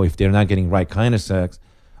or if they're not getting right kind of sex,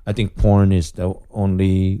 I think porn is the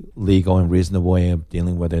only legal and reasonable way of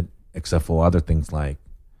dealing with it, except for other things like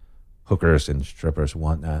hookers and strippers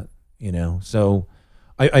want that, So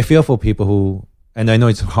I feel for people who, and I know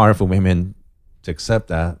it's hard for women to accept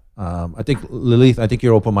that. I think Lilith,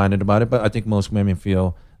 you're open-minded about it, but I think most women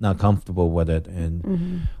feel not comfortable with it.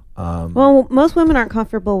 And well, most women aren't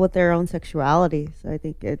comfortable with their own sexuality, so I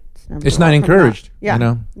think it's not encouraged.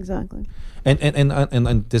 Yeah, exactly.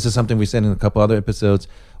 And this is something we said in a couple other episodes.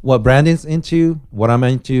 What Brandon's into, what I'm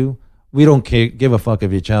into, we don't give a fuck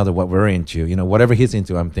of each other what we're into. Whatever he's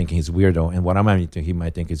into, I'm thinking he's weirdo, and what I'm into, he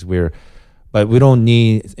might think is weird. But we don't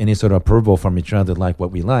need any sort of approval from each other like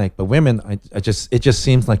what we like. But women, it just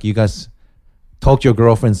seems like you guys talk to your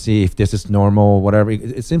girlfriend, see if this is normal or whatever.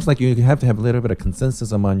 It seems like you have to have a little bit of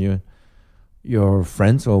consensus among your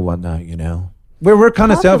friends or whatnot, We're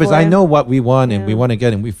kind of selfish. I know what we want and we want to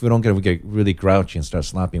get, and if we don't get it, we get really grouchy and start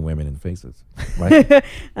slapping women in the faces, right?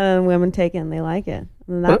 Women take it and they like it.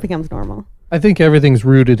 And that becomes normal. I think everything's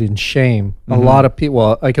rooted in shame. A lot of people,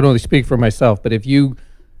 well, I can only speak for myself, but if you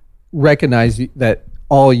recognize that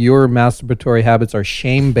all your masturbatory habits are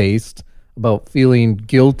shame-based, about feeling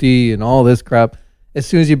guilty and all this crap, as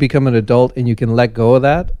soon as you become an adult and you can let go of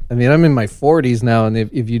that, I mean, I'm in my 40s now, and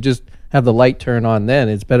if you just have the light turn on then,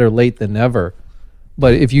 it's better late than never.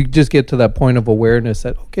 But if you just get to that point of awareness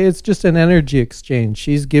that, okay, it's just an energy exchange.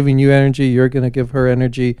 She's giving you energy, you're going to give her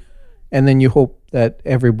energy, and then you hope that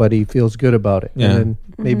everybody feels good about it. Yeah. And then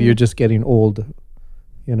maybe you're just getting old,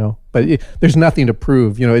 But there's nothing to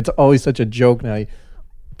prove. It's always such a joke now.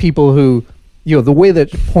 People who, the way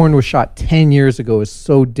that porn was shot 10 years ago is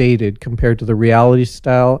so dated compared to the reality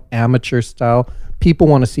style, amateur style. People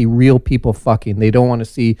want to see real people fucking. They don't want to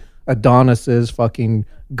see Adonises fucking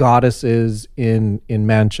goddesses in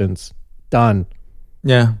mansions. Done.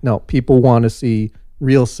 Yeah. No, people want to see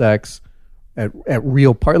real sex at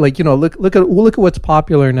real look at what's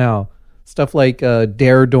popular now. Stuff like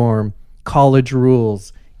Dare Dorm, College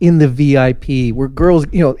Rules, In the VIP, where girls,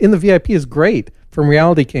 In the VIP is great from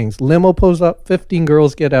Reality Kings. Limo pulls up, 15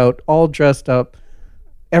 girls get out, all dressed up.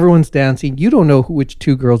 Everyone's dancing. You don't know which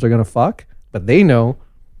two girls are going to fuck, but they know.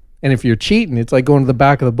 And if you're cheating, it's like going to the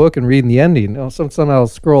back of the book and reading the ending. Somehow I'll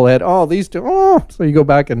scroll ahead. Oh, these two. Oh, so you go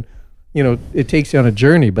back and, it takes you on a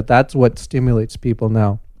journey. But that's what stimulates people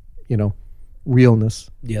now,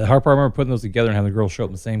 realness. Yeah, the hard part, I remember putting those together and having the girls show up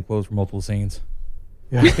in the same clothes for multiple scenes.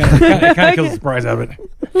 Yeah, it kind of kills the surprise out of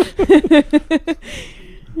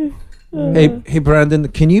it. Hey, Brandon,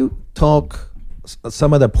 can you talk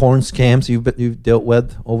some of the porn scams you've dealt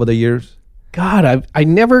with over the years? God, I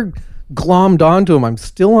never glommed onto them. I'm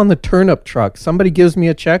still on the turnip truck. Somebody gives me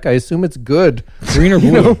a check, I assume it's good. Green or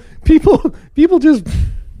blue? People just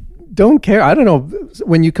don't care. I don't know.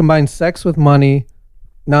 When you combine sex with money,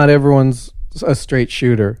 not everyone's a straight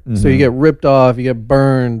shooter. So you get ripped off, you get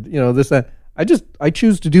burned, this, that. I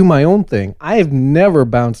choose to do my own thing. I have never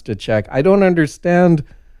bounced a check. I don't understand,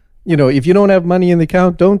 if you don't have money in the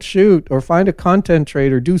account, don't shoot or find a content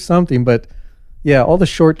trader, do something. But yeah, all the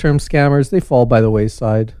short-term scammers, they fall by the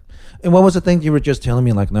wayside. And what was the thing you were just telling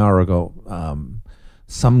me like an hour ago?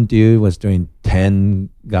 Some dude was doing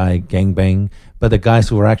 10-guy gangbang, but the guys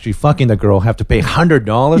who were actually fucking the girl have to pay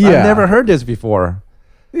 $100. Yeah. I've never heard this before.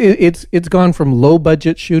 It's gone from low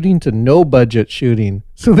budget shooting to no budget shooting.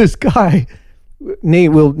 So this guy,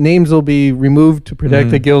 names will be removed to protect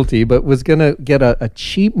the guilty, but was gonna get a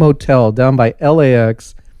cheap motel down by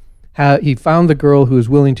LAX. He found the girl who was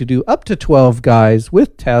willing to do up to 12 guys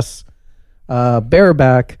with Tess,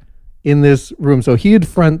 bareback, in this room. So he'd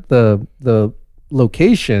front the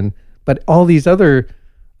location, but all these other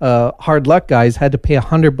hard luck guys had to pay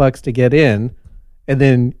 $100 to get in, and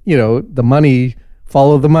then the money.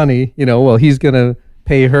 Follow the money, well, he's going to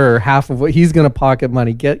pay her half of what he's going to pocket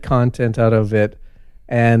money, get content out of it.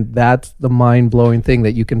 And that's the mind-blowing thing,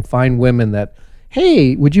 that you can find women that,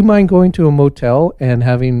 hey, would you mind going to a motel and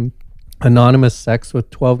having anonymous sex with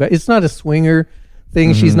 12 guys? It's not a swinger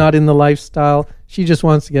thing. She's not in the lifestyle. She just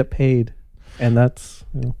wants to get paid. And that's...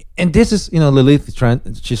 And this is, Lilith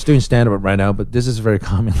she's doing stand-up right now, but this is very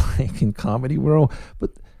common like in comedy world.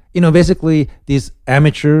 But basically these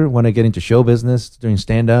amateur want to get into show business doing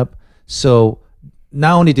stand-up. So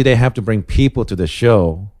not only do they have to bring people to the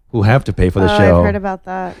show who have to pay for the show. I've heard about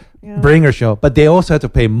that. Yeah. Bring her show. But they also have to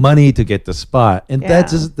pay money to get the spot. And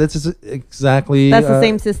that's exactly... That's the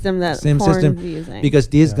same system that porn's using. Because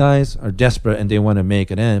these guys are desperate and they want to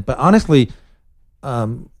make it in. But honestly,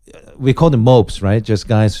 we call them mopes, right? Just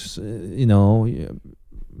guys,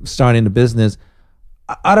 starting the business.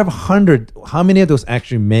 Out of 100, how many of those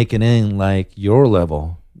actually make it in like your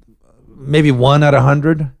level? Maybe 1 out of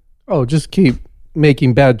 100? Oh, just keep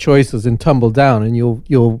making bad choices and tumble down, and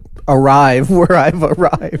you'll arrive where I've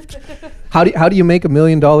arrived. How do you make $1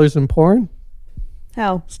 million in porn?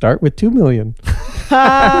 How? Start with 2 million. That's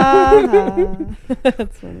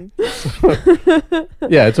funny.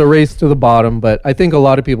 Yeah, it's a race to the bottom. But I think a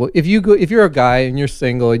lot of people, if you're a guy and you're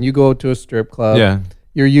single and you go to a strip club, Yeah.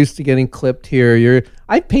 you're used to getting clipped here.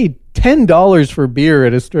 I paid $10 for beer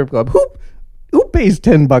at a strip club. Who pays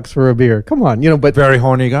 $10 for a beer? Come on, but Very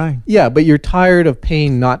horny guy. yeah, but you're tired of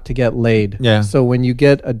paying not to get laid. Yeah. So when you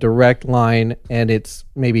get a direct line and it's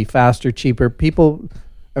maybe faster, cheaper,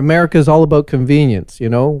 America is all about convenience.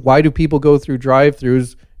 Why do people go through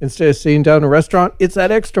drive-throughs instead of sitting down in a restaurant? It's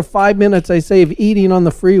that extra 5 minutes I save eating on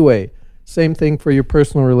the freeway. Same thing for your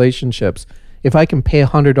personal relationships. If I can pay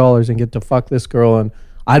 $100 and get to fuck this girl and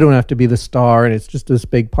I don't have to be the star and it's just this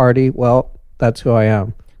big party, well, that's who I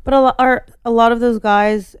am. But are a lot of those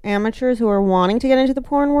guys amateurs who are wanting to get into the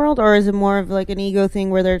porn world, or is it more of like an ego thing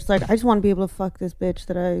where they're just like, I just want to be able to fuck this bitch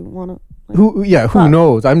that I want to? Who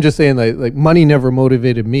knows? I'm just saying like money never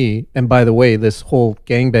motivated me. And by the way, this whole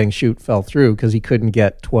gangbang shoot fell through because he couldn't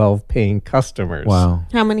get 12 paying customers. Wow.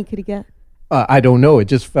 How many could he get? I don't know. It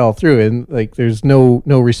just fell through, and like there's no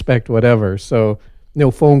respect whatever. So no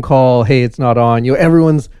phone call. Hey, it's not on.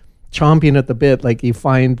 Everyone's chomping at the bit. Like you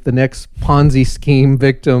find the next Ponzi scheme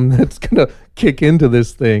victim that's gonna kick into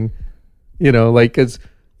this thing. Like because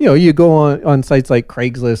you go on sites like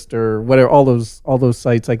Craigslist or whatever, all those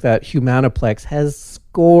sites like that. Humaniplex has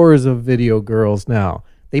scores of video girls now.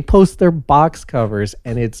 They post their box covers,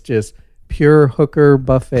 and it's just pure hooker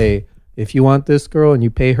buffet. If you want this girl and you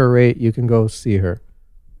pay her rate, you can go see her.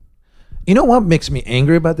 You know what makes me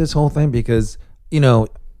angry about this whole thing? Because,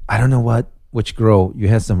 I don't know which girl. You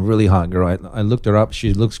had some really hot girl. I looked her up.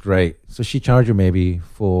 She looks great. So she charged you maybe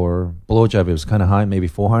for blowjob. It was kind of high, maybe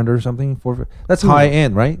 400 or something. That's high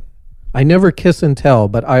end, right? I never kiss and tell,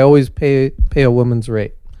 but I always pay a woman's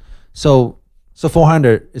rate. So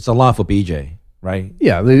 400, it's a lot for BJ, right?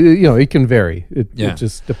 Yeah, it can vary. It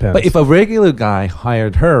just depends. But if a regular guy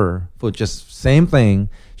hired her for just same thing,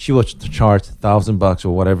 she will charge $1,000 or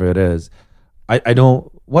whatever it is. I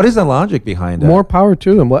don't. What is the logic behind that? More power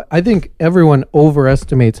to them. I think everyone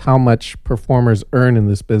overestimates how much performers earn in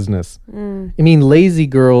this business. I mean, lazy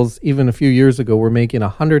girls, even a few years ago, were making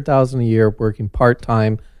 $100,000 a year working part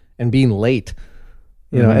time and being late.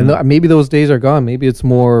 And maybe those days are gone. Maybe it's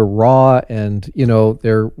more raw, and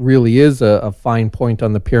there really is a fine point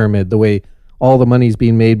on the pyramid. The way all the money's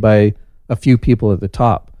being made by a few people at the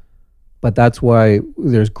top. But that's why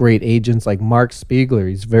there's great agents like Mark Spiegler.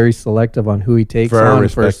 He's very selective on who he takes Very on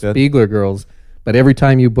respected. for Spiegler girls. But every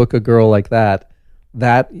time you book a girl like that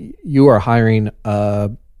you are hiring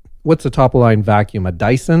what's the top of line vacuum? A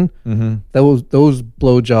Dyson? Mm-hmm. Those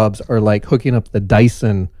blowjobs are like hooking up the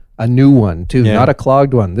Dyson, a new one too, not a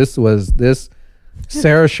clogged one. This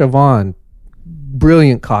Sarah Chavon,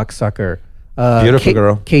 brilliant cocksucker. Beautiful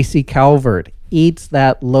girl. Casey Calvert eats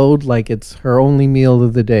that load like it's her only meal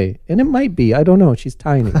of the day. And it might be. I don't know. She's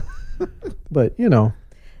tiny. But,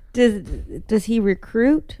 Does he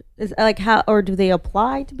recruit? Is like how, or do they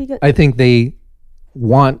apply to be good? I think they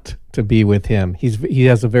want to be with him. He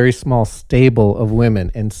has a very small stable of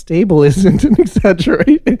women, and stable isn't an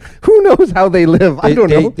exaggeration. Who knows how they live? I don't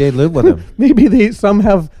know. They live with him. Maybe some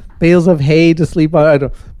have bales of hay to sleep on. I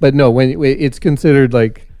don't. But no, when it's considered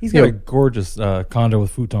like He's got a gorgeous condo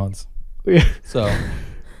with futons. So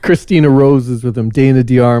Christina Rose is with him, Dana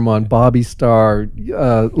DiArmond, Bobby Starr,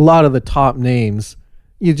 a lot of the top names.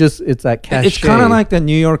 It's that cachet. It's kind of like the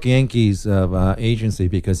New York Yankees of agency,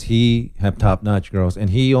 because he have top-notch girls,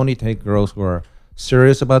 and he only take girls who are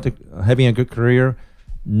serious about having a good career.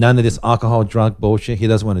 None of this alcohol, drug bullshit. He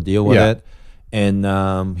doesn't want to deal with it,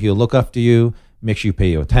 and he'll look after you, make sure you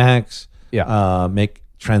pay your tax, make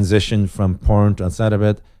transition from porn to outside of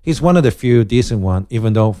it. He's one of the few decent one,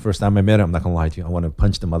 even though first time I met him, I'm not gonna lie to you, I want to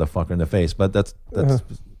punch the motherfucker in the face, but that's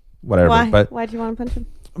whatever. Why? But Why do you want to punch him?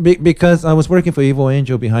 because I was working for Evil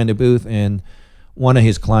Angel behind the booth, and one of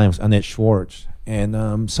his clients, Annette Schwartz,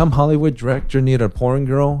 and some Hollywood director needed a porn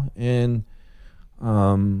girl, and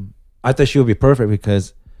I thought she would be perfect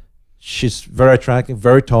because she's very attractive,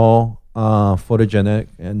 very tall, photogenic,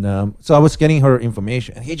 and so I was getting her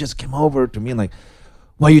information, and he just came over to me like,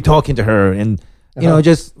 "Why are you talking to her?" And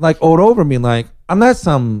just like all over me, like, I'm not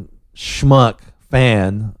some schmuck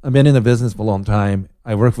fan. I've been in the business for a long time.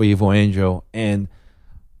 I work for Evil Angel, and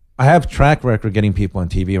I have track record getting people on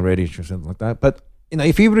TV and radio shows and like that. But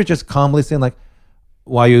if he would have just calmly saying like,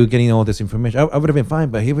 "Why are you getting all this information?" I would have been fine.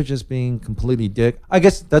 But he was just being completely dick. I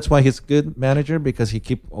guess that's why he's a good manager, because he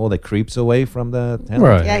keep all the creeps away from the talent.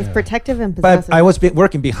 Right. Yeah, he's protective and possessive. But I was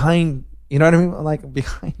working behind, you know what I mean? Like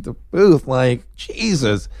behind the booth, like,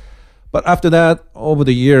 Jesus. But after that, over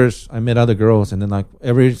the years, I met other girls, and then like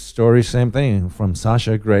every story, same thing. From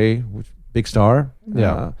Sasha Grey, which big star,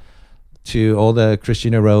 to all the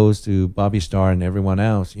Christina Rose, to Bobby Starr, and everyone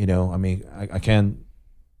else. You know, I mean, I can't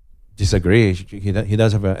disagree. He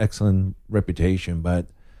does have an excellent reputation, but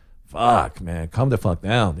fuck, man, calm the fuck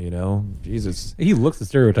down. You know, Jesus. He looks the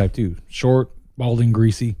stereotype too. Short, balding,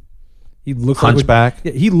 greasy. He looks Hunchback.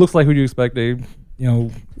 Like he looks like what you expect a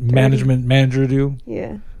manager to do.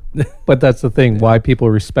 Yeah. But that's the thing. Why people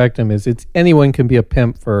respect him is it's anyone can be a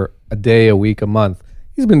pimp for a day, a week, a month.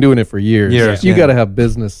 He's been doing it for years. You got to have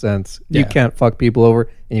business sense. You can't fuck people over,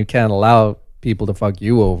 and you can't allow people to fuck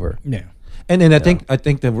you over. Yeah. And I think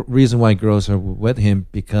the reason why girls are with him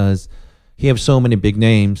because he has so many big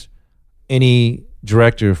names. Any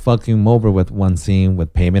director fucking him over with one scene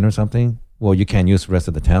with payment or something, well, you can't use the rest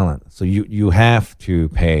of the talent. So you have to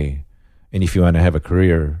pay, and if you want to have a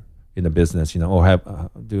career in the business, or have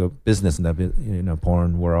do a business in the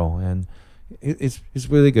porn world, and it's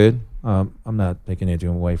really good. I'm not taking anything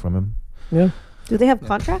away from him. Yeah. Do they have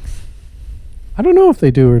contracts? I don't know if they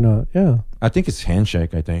do or not. Yeah. I think it's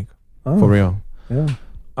handshake. I think for real. Yeah.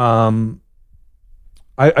 I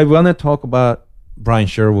want to talk about Brian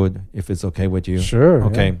Sherwood, if it's okay with you. Sure.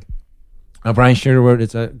 Okay. Brian Sherwood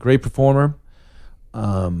is a great performer.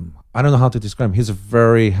 I don't know how to describe him. He's a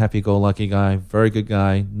very happy-go-lucky guy, very good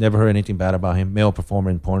guy. Never heard anything bad about him. Male performer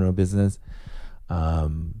in porno business.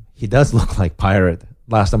 He does look like Pirate.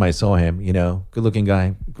 Last time I saw him, good-looking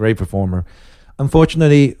guy, great performer.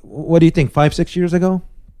 Unfortunately, what do you think? 5-6 years ago?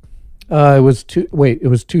 It was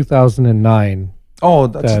 2009. Oh,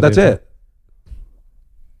 that's it.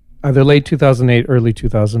 Either late 2008, early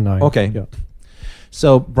 2009. Okay. Yeah.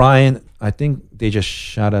 So Brian, I think they just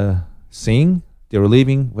shot a scene. They were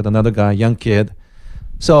leaving with another guy, young kid.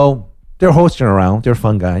 So they're hosting around. They're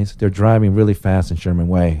fun guys. They're driving really fast in Sherman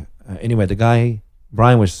Way. Anyway, the guy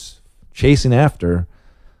Brian was chasing after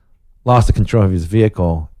lost the control of his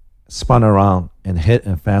vehicle, spun around, and hit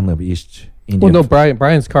a family of East Indian. Well, no,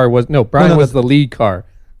 Brian's car was was the lead car.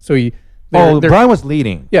 So Brian was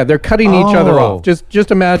leading. Yeah, they're cutting each other off.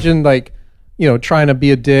 Just imagine trying to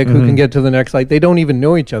be a dick who can get to the next light. They don't even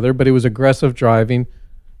know each other, but it was aggressive driving.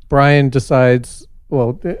 Brian decides,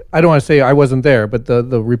 well, I don't want to say I wasn't there, but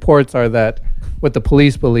the reports are that what the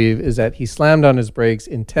police believe is that he slammed on his brakes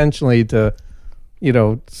intentionally to,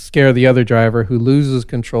 scare the other driver, who loses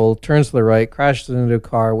control, turns to the right, crashes into a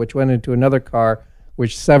car, which went into another car,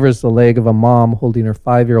 which severs the leg of a mom holding her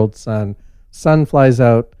 5-year-old son. Son flies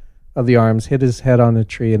out of the arms, hit his head on a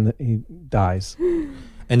tree, and he dies.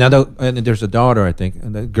 And there's a daughter, I think,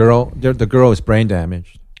 and the girl is brain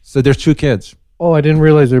damaged. So there's 2 kids. Oh, I didn't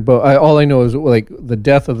realize they're both. All I know is the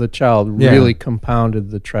death of the child really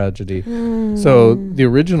compounded the tragedy. So the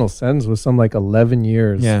original sentence was 11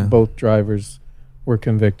 years. Yeah. Both drivers were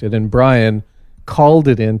convicted, and Brian called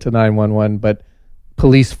it in to 911, but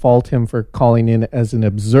police fault him for calling in as an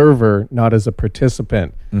observer, not as a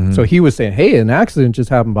participant. So he was saying, "Hey, an accident just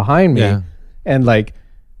happened behind me," and I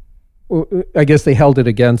guess they held it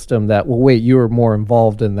against him that, well, wait, you were more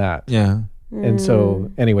involved in that. Yeah. And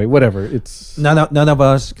so, anyway, whatever. It's none of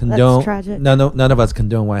us condone. That's tragic. None of us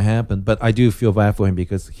condone what happened, but I do feel bad for him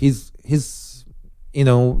because he's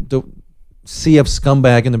the sea of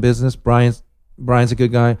scumbag in the business. Brian's a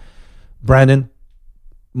good guy. Brandon,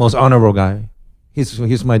 most honorable guy.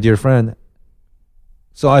 He's my dear friend.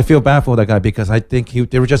 So I feel bad for that guy because I think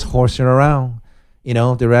they were just horsing around.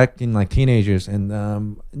 They're acting like teenagers.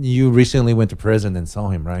 And you recently went to prison and saw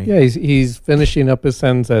him, right? Yeah, he's finishing up his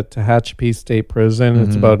sentence at Tehachapi State Prison.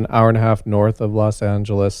 It's about an hour and a half north of Los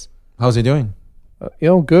Angeles. How's he doing?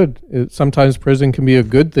 Good. Sometimes prison can be a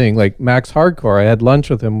good thing. Like Max Hardcore, I had lunch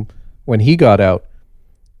with him when he got out.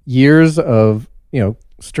 Years of,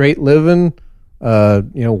 straight living,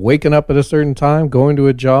 waking up at a certain time, going to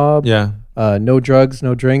a job. Yeah. No drugs,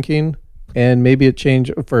 no drinking. And maybe it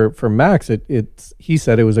changed for Max. He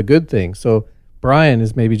said it was a good thing. So Brian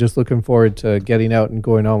is maybe just looking forward to getting out and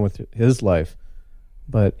going on with his life.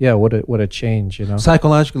 But yeah, what a change,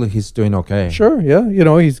 Psychologically, he's doing okay. Sure, yeah.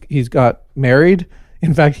 He's got married.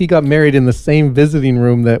 In fact, he got married in the same visiting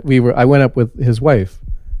room that I went up with his wife,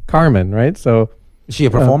 Carmen. Right. So is she a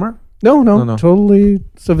performer? No, totally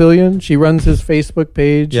civilian. She runs his Facebook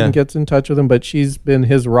page and gets in touch with him. But she's been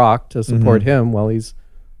his rock to support him while he's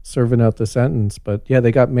serving out the sentence. But yeah,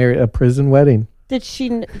 they got married, a prison wedding. Did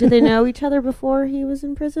they know each other before he was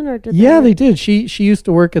in prison, or did they did. She used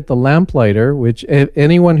to work at the Lamplighter, which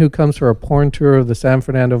anyone who comes for a porn tour of the San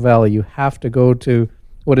Fernando Valley, you have to go to,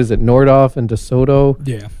 what is it, Nordhoff and DeSoto?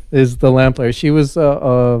 Yeah, is the Lamplighter. She was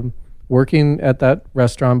working at that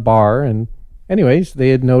restaurant bar, and anyways, they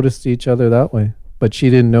had noticed each other that way, but she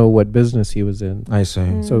didn't know what business he was in. I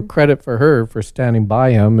see. So credit for her for standing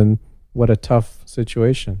by him, and what a tough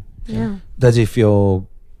situation. Yeah. Does he feel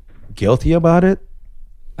guilty about it?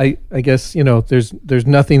 I guess, there's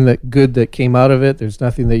nothing that good that came out of it. There's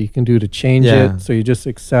nothing that you can do to change Yeah. it. So you just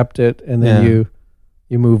accept it, and then Yeah.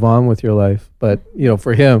 you move on with your life. But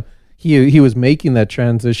for him, he was making that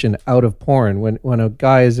transition out of porn. When a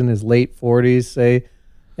guy is in his late 40s, say,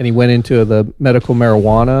 and he went into the medical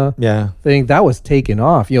marijuana Yeah. thing, that was taken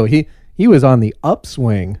off. He was on the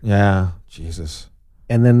upswing, Yeah. Jesus.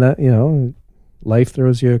 and then that life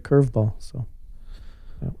throws you a curveball. So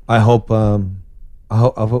I hope I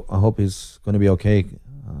hope he's going to be okay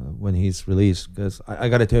when he's released, because I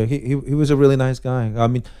got to tell you, he was a really nice guy. I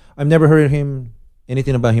mean, I've never heard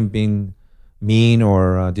anything about him being mean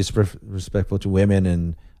or disrespectful to women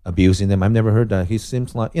and abusing them. I've never heard that. He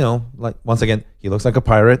seems like, like, once again, he looks like a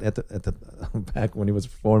pirate at the back when he was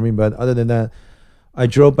performing. But other than that, I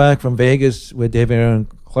drove back from Vegas with David Aaron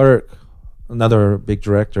Clark, another big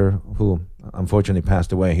director who unfortunately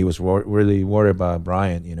passed away. He was really worried about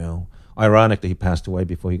Brian, Ironic that he passed away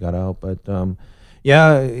before he got out. But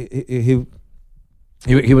yeah, he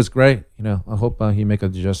was great. I hope he make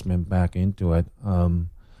an adjustment back into it.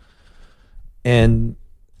 And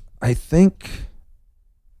I think,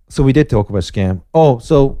 so we did talk about scam. Oh,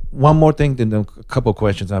 so one more thing, then a couple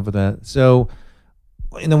questions after that. So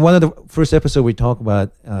in one of the first episode we talked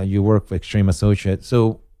about you work for Extreme Associates.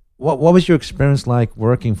 So what was your experience like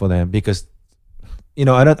working for them? Because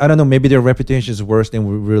I don't know, maybe their reputation is worse than it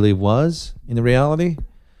really was in the reality.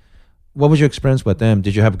 What was your experience with them?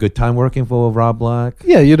 Did you have a good time working for Rob Black?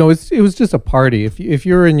 yeah, it was just a party. If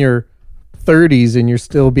you're in your 30s and you're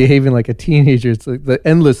still behaving like a teenager, it's like the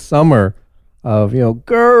endless summer of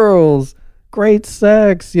girls, great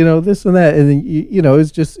sex, this and that, and then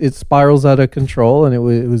it spirals out of control. And it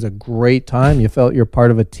was a great time. You felt you're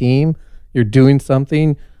part of a team. You're doing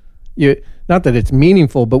something. Not that it's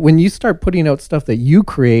meaningful, but when you start putting out stuff that you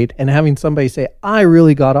create and having somebody say, I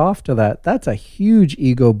really got off to that, that's a huge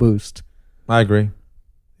ego boost. I agree.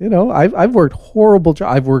 I've worked horrible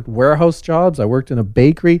jobs. I've worked warehouse jobs. I worked in a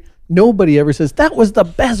bakery. Nobody ever says, that was the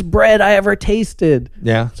best bread I ever tasted.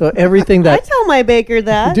 Yeah. So everything I that... tell my baker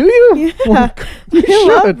that. Do you? Yeah. You I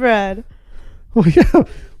love should. bread. Well, yeah.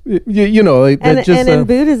 And just, in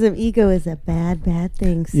Buddhism, ego is a bad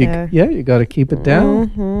thing, sir. you got to keep it down.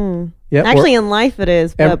 hmm Yeah, Actually, in life it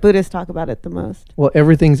is, but ev- Buddhists talk about it the most. well,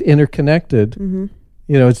 everything's interconnected. Mm-hmm.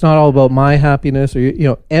 It's not all about my happiness, or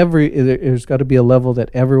there's got to be a level that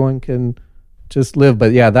everyone can just live.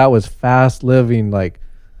 But yeah, that was fast living. Like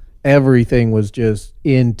everything was just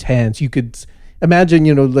intense. You could imagine,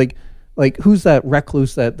 like who's that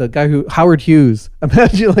recluse, that the guy who Howard Hughes?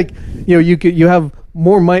 Imagine you have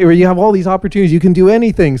more money, or you have all these opportunities. You can do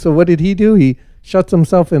anything. So what did he do? He shuts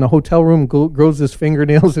himself in a hotel room, grows his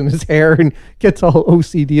fingernails in his hair, and gets all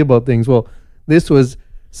OCD about things. Well, this was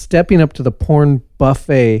stepping up to the porn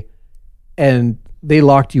buffet, and they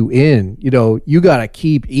locked you in. You got to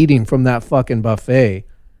keep eating from that fucking buffet.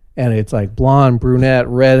 And it's like blonde, brunette,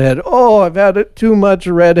 redhead. Oh, I've had too much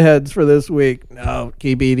redheads for this week. No,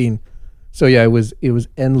 keep eating. So yeah, it was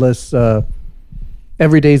endless.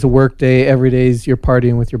 Every day's a work day. Every day's you're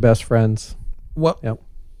partying with your best friends. What? Yep.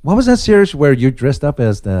 What was that series where you dressed up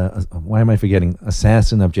as why am I forgetting?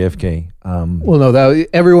 Assassin of JFK. Well, no,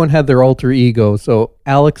 everyone had their alter ego. So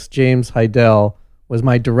Alex James Heidel was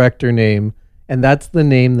my director name, and that's the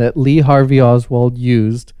name that Lee Harvey Oswald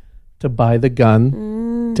used to buy the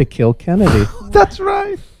gun to kill Kennedy. That's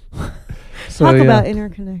right. So, Talk yeah. about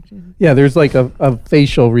interconnected. Yeah, there's like a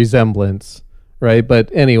facial resemblance, right? But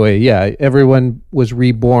anyway, yeah, everyone was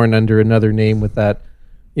reborn under another name with that,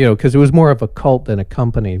 because it was more of a cult than a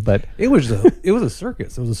company. But It was a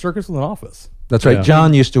circus. It was a circus with an office. That's right. Yeah.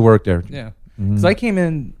 John used to work there. Yeah. Because I came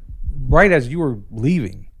in right as you were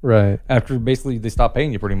leaving. right, After basically they stopped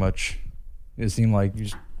paying you pretty much. It seemed like you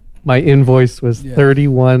just... my invoice was Yeah.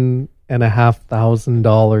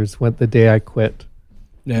 $31,500 went the day I quit.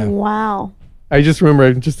 Yeah. Wow. I just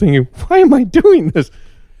remember just thinking, why am I doing this?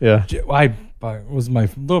 Yeah. It was my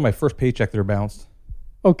first paycheck that bounced.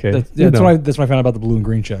 Okay. That's you know. when I found out about the blue and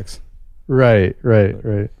green checks. Right.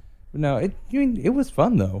 But no, it was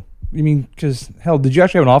fun though. Because hell, did you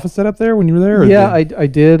actually have an office set up there when you were there? Or Yeah, I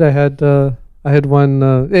did. I had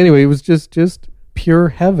one. Anyway, it was just pure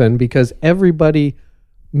heaven because everybody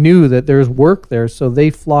knew that there's work there, so they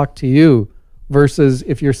flocked to you. Versus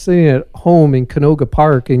if you're sitting at home in Canoga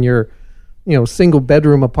Park in your, single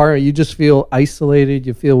bedroom apartment, you just feel isolated.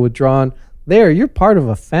 You feel withdrawn. There, you're part of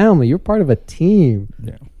a family. You're part of a team.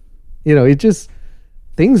 Yeah.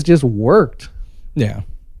 Things just worked. Yeah.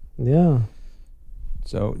 Yeah.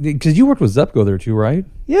 So, because you worked with Zepco there too, right?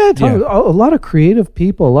 Yeah, a lot of creative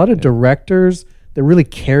people, a lot of directors that really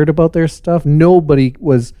cared about their stuff. Nobody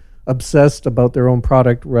was obsessed about their own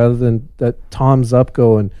product rather than that Tom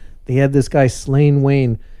Zupko. And they had this guy, Slane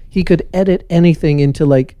Wayne. He could edit anything into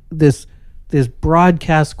like this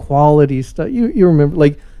broadcast quality stuff. You remember,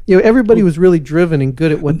 like, everybody was really driven and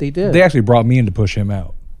good at what they did. They actually brought me in to push him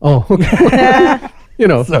out. Oh, okay.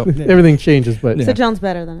 So everything changes, but So John's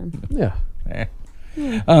better than him. yeah.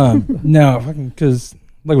 No, because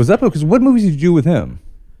like with Zeppo, because what movies did you do with him?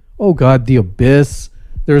 Oh God, The Abyss.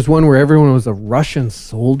 There's one where everyone was a Russian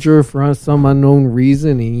soldier for some unknown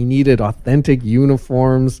reason, and he needed authentic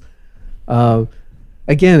uniforms.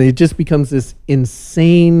 Again, it just becomes this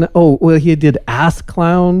insane. Oh, well, he did Ass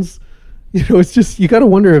Clowns. It's just, you got to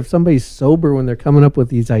wonder if somebody's sober when they're coming up with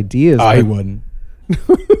these ideas. I wouldn't.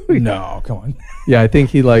 No, come on. Yeah, I think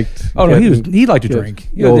he liked. Oh no, he liked to drink.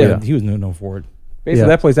 He was known for it. Basically,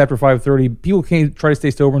 that place after 5:30, people can't try to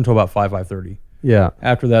stay sober until about 5:30. Yeah.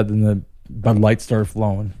 After that, then the Bud Lights start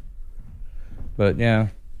flowing. But yeah.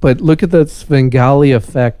 But look at the Svengali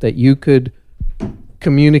effect that you could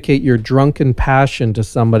communicate your drunken passion to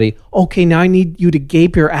somebody. Okay, now I need you to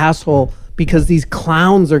gape your asshole because these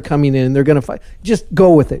clowns are coming in and they're going to fight. Just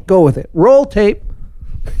go with it. Go with it. Roll tape.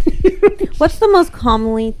 What's the most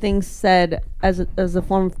commonly thing said as a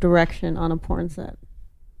form of direction on a porn set?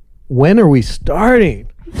 When are we starting?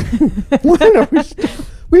 When are we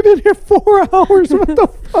We've been here 4 hours. What the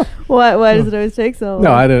fuck? Why does it always take so long?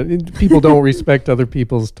 No, I don't. People don't respect other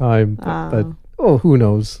people's time. But who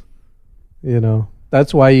knows?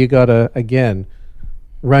 That's why you gotta, again,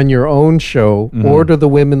 run your own show. Mm-hmm. Order the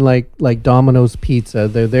women like Domino's Pizza.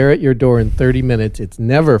 They're there at your door in 30 minutes. It's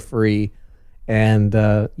never free, and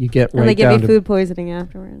you get and right they down give you to food poisoning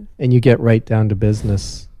afterward. And you get right down to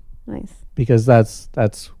business. Nice. Because that's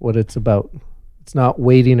what it's about. It's not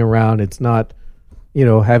waiting around. It's not,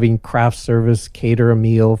 having craft service cater a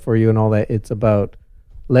meal for you and all that. It's about,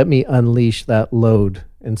 let me unleash that load.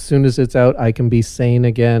 And as soon as it's out, I can be sane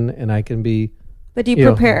again, and I can be. But do you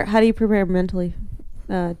prepare? How do you prepare mentally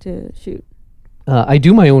to shoot? I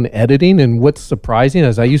do my own editing, and what's surprising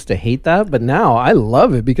is I used to hate that, but now I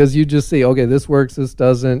love it because you just say, okay, this works, this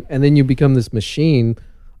doesn't, and then you become this machine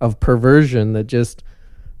of perversion that just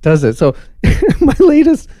does it. So my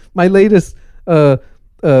latest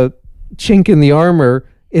chink in the armor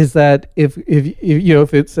is that if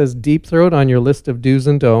it says deep throat on your list of do's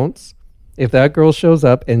and don'ts, if that girl shows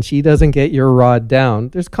up and she doesn't get your rod down,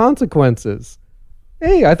 there's consequences.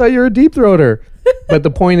 Hey, I thought you were a deep throater. But the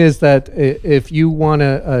point is that if you want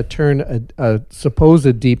to turn a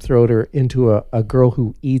supposed deep throater into a girl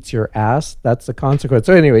who eats your ass, that's the consequence.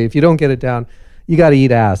 So anyway, if you don't get it down, you got to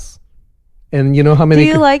eat ass. And you know how many... Do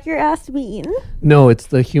you like your ass to be eaten? No, it's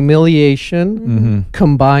the humiliation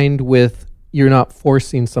combined with you're not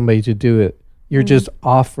forcing somebody to do it. You're just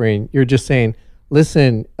offering. You're just saying,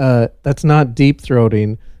 listen, that's not deep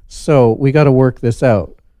throating, so we got to work this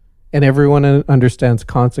out. And everyone understands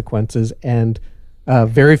consequences, and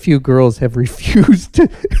very few girls have refused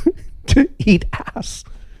to eat ass.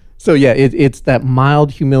 So yeah, it's that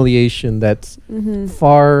mild humiliation that's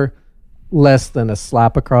far less than a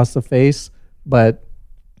slap across the face, but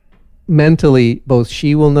mentally both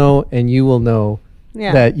she will know and you will know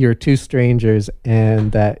that you're two strangers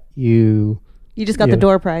and that you just got the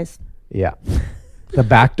door prize. Yeah. The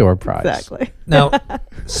backdoor prize. Exactly. Now,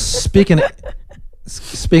 speaking of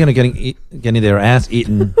getting their ass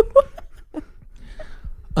eaten,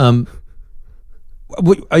 are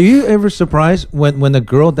you ever surprised when the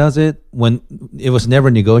girl does it when it was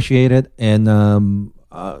never negotiated and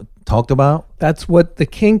talked about? That's what the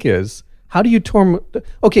kink is. How do you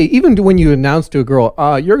okay, even when you announce to a girl,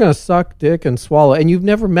 you're gonna suck dick and swallow, and you've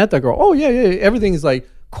never met that girl. Oh yeah, everything is like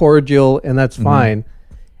cordial and that's fine.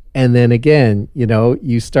 And then again,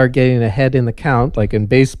 you start getting ahead in the count, like in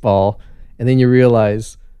baseball, and then you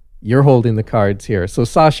realize you're holding the cards here. So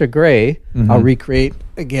Sasha Grey, I'll recreate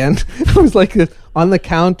again. I was like on the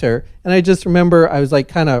counter, and I just remember I was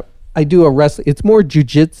like I do a wrestling. It's more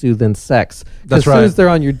jujitsu than sex. That's right. As soon as they're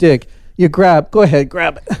on your dick, you grab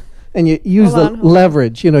it, and you use the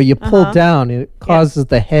leverage. You pull down, and it causes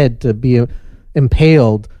the head to be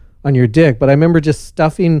impaled on your dick. But I remember just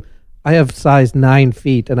stuffing. I have size 9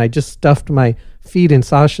 feet, and I just stuffed my feet in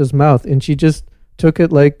Sasha's mouth, and she just took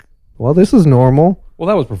it like, well, this is normal. Well,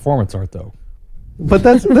 that was performance art, though. But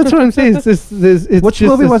that's what I'm saying. It's Which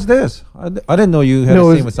movie was this? I didn't know you had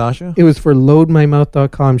a scene with Sasha. It was for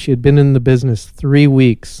loadmymouth.com. She had been in the business 3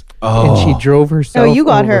 weeks, and she drove herself. Oh, you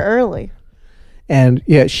got her early. And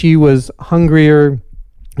yeah, she was hungrier,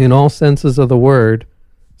 in all senses of the word.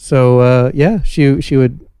 So yeah, she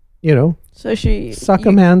would, you know, So she suck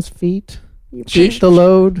a man's feet, you cheat the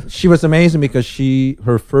load. She was amazing because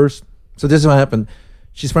so this is what happened.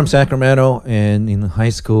 She's from Sacramento, and in high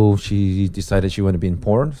school, she decided she wanted to be in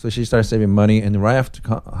porn. So she started saving money, and right after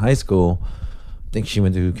high school, I think she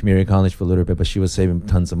went to community college for a little bit, but she was saving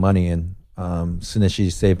tons of money. And as soon as she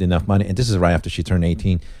saved enough money, and this is right after she turned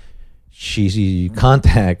 18, she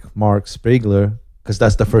contact Mark Spiegler, because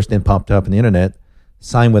that's the first thing popped up on the internet,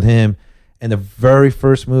 signed with him, and the very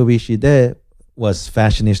first movie she did was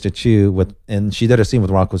Fashionista 2, and she did a scene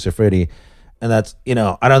with Rocco Siffredi, and that's, you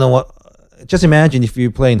know, I don't know what. Just imagine if you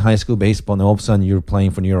play in high school baseball and all of a sudden you're playing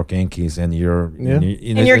for New York Yankees and you're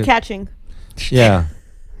and you're catching. Yeah.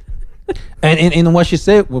 and what she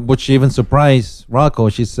said, which even surprised Rocco,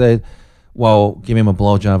 she said, well, give him a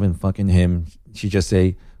blowjob and fucking him. She just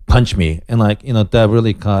say, punch me. And like, you know, that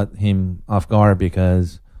really caught him off guard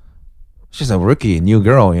because she's a rookie, new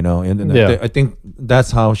girl, you know. And I think that's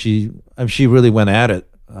how she really went at it.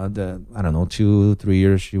 I don't know, 2-3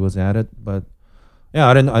 years she was at it. But yeah,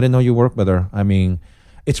 I didn't know you worked with her. I mean,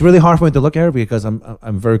 it's really hard for me to look at her because I'm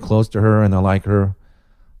very close to her and I like her.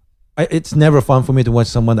 It's never fun for me to watch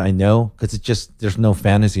someone that I know because it's just there's no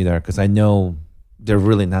fantasy there because I know they're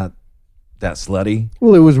really not that slutty.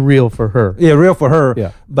 Well, it was real for her. Yeah, real for her.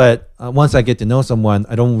 Yeah. But once I get to know someone,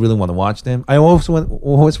 I don't really want to watch them. I always want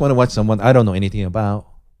to watch someone I don't know anything about.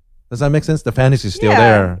 Does that make sense? The fantasy is still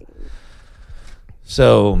there.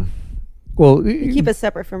 So, well, You keep it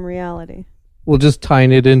separate from reality. well, just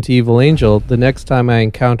tying it into Evil Angel, the next time I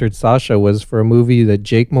encountered Sasha was for a movie that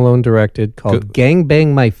Jake Malone directed called Gang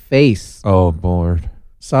Bang My Face. oh, bored.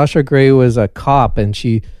 Sasha Grey was a cop, and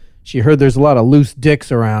she heard there's a lot of loose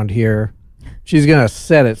dicks around here. She's going to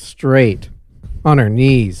set it straight on her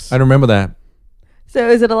knees. I don't remember that. So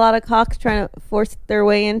is it a lot of cocks trying to force their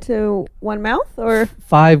way into one mouth, or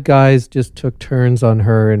 5 guys just took turns on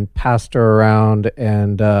her and passed her around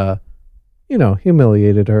and,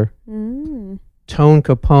 humiliated her. Tone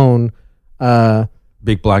Capone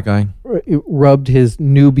Big black guy. rubbed his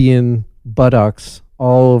Nubian buttocks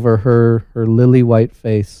all over her lily white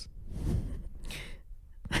face.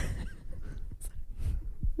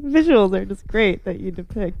 visuals are just great that you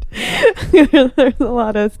depict? There's a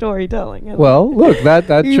lot of storytelling. Well, look,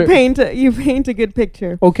 that you paint a good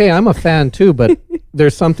picture. Okay, I'm a fan too, but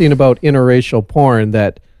there's something about interracial porn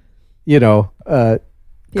that,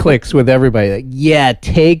 clicks with everybody. Like, yeah,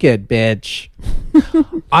 take it, bitch.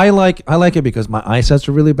 I like it because my eyesight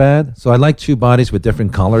are really bad, so I like two bodies with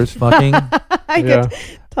different colors fucking. I could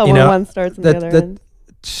tell when one starts and the other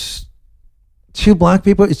ends. Two black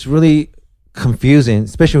people, it's really confusing,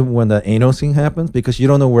 especially when the anal scene happens, because you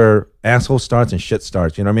don't know where asshole starts and shit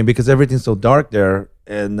starts. You know what I mean? Because everything's so dark there,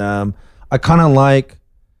 and I kind of like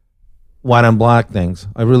white on black things.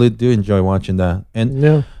 I really do enjoy watching that.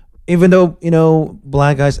 And even though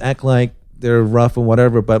black guys act like they're rough and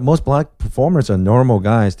whatever, but most black performers are normal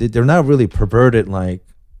guys. They're not really perverted like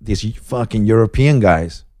these fucking European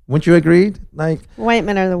guys. Wouldn't you agree? Like, white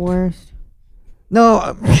men are the worst.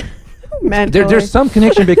 No. There's some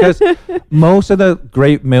connection because most of the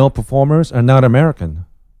great male performers are not American.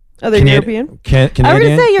 Oh, they're European? Canadian. I was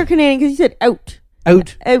going to say you're Canadian because you said out.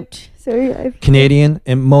 Out. So Canadian,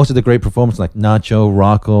 and most of the great performers like Nacho,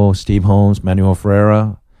 Rocco, Steve Holmes, Manuel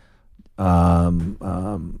Ferreira.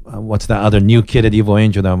 What's that other new kid at Evil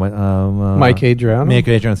Angel? Mike Adriano. Mike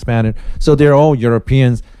Adriano, Spanish. So they're all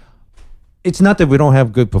Europeans. It's not that we don't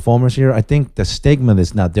have good performers here. I think the stigma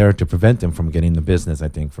is not there to prevent them from getting the business, I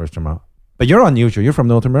think, first of all. But you're unusual. You're from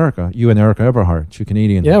North America. You and Erica Eberhardt, two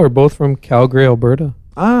Canadians. Yeah, we're both from Calgary, Alberta.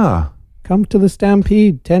 Ah. Come to the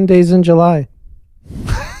Stampede, 10 days in July.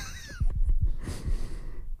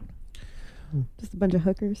 Just a bunch of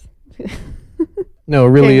hookers. No, it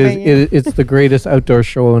really is. It's the greatest outdoor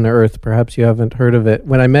show on earth. Perhaps you haven't heard of it.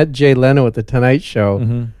 When I met Jay Leno at the Tonight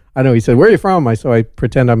Show, I know he said, "Where are you from?" I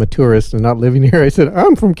pretend I'm a tourist and not living here. I said,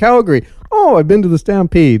 "I'm from Calgary." "Oh, I've been to the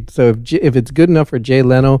Stampede." So if it's good enough for Jay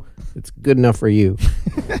Leno, it's good enough for you.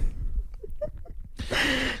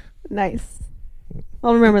 Nice.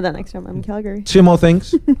 I'll remember that next time I'm in Calgary. Two more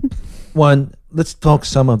things. One, let's talk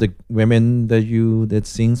some of the women that you did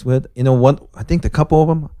scenes with. I think a couple of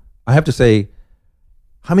them. I have to say,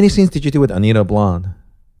 how many scenes did you do with Anita Blonde?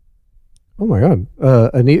 Oh my God,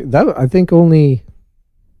 Anita! That I think only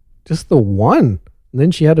just the one. And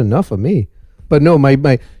then she had enough of me. But no,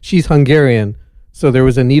 she's Hungarian, so there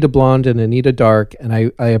was Anita Blonde and Anita Dark, and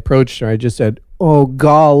I approached her. I just said, "Oh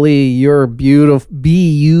golly, you're beautiful,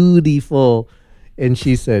 and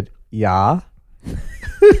she said, "Yeah."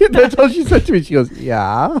 That's all she said to me. She goes,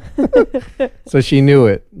 yeah. So she knew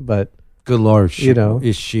it, but Good Lord, You know.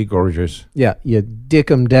 is she gorgeous? yeah, you dick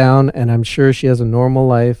them down, and I'm sure she has a normal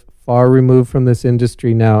life, far removed from this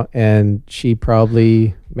industry now, and she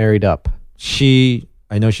probably married up.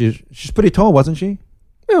 I know she's pretty tall, wasn't she?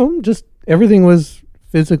 You know, just everything was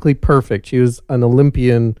physically perfect. She was an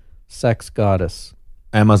Olympian sex goddess.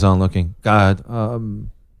 Amazon looking. God,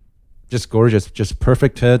 just gorgeous, just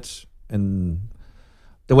perfect tits. And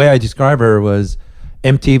the way I describe her was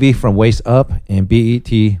MTV from waist up and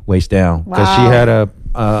BET waist down, because she Wow. had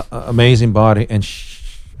a amazing body and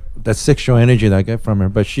that sexual energy that I get from her.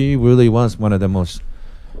 But she really was one of the most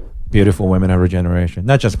beautiful women of her generation.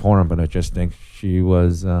 Not just porn, but I just think she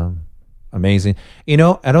was amazing. You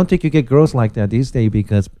know, I don't think you get girls like that these days,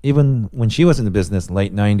 because even when she was in the business,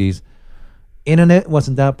 late 90s, internet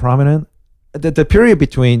wasn't that prominent. The period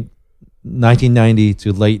between 1990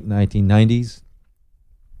 to late 1990s,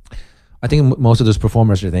 I think most of those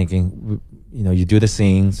performers are thinking, you know, you do the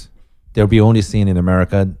scenes, there'll be only scene in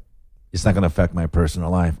America, it's not going to affect my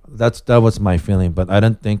personal life. That was my feeling. But I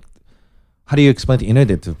don't think, how do you explain the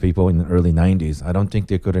internet to people in the early 90s? I don't think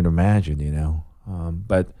they couldn't imagine, you know.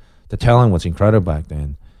 But the talent was incredible back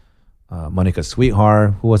then. Monica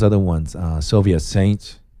Sweetheart, who was other ones? Sylvia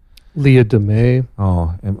Saint. Leah DeMay.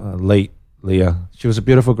 Oh, late Leah. She was a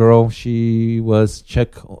beautiful girl. She was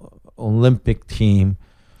Czech Olympic team,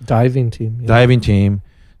 Diving team. Yeah. diving team.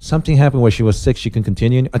 Something happened where she was sick. She couldn't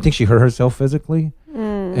continue. I think she hurt herself physically.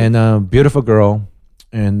 And beautiful girl.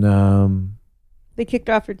 And They kicked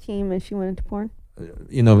off her team and she went into porn.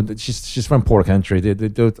 you know, she's from poor country.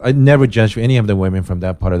 I never judge any of the women from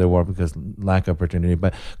that part of the world because lack of opportunity.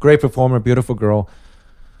 But great performer, beautiful girl.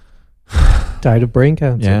 Died of brain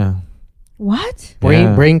cancer. Yeah. What?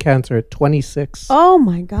 Yeah. Brain cancer at 26. Oh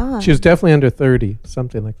my god. She was definitely under 30,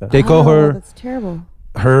 something like that. They call her That's terrible.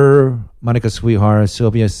 Monica Sweetheart,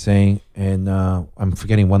 Sylvia Saint, and I'm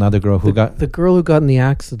forgetting one other girl who got the girl who got in the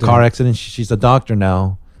accident. car accident. She's a doctor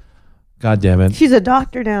now. God damn it. She's a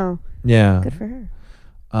doctor now. Yeah. Good for her.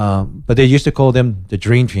 But they used to call them the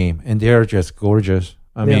Dream Team, and they're just gorgeous.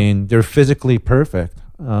 I Yeah. mean, they're physically perfect.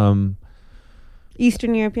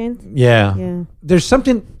 Eastern Europeans. Yeah. Yeah. There's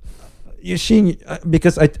something you see,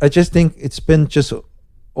 because I just think it's been just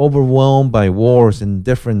overwhelmed by wars and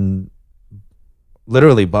different,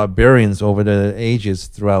 literally barbarians over the ages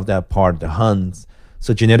throughout that part, the Huns.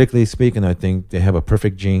 So genetically speaking, I think they have a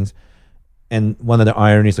perfect genes. And one of the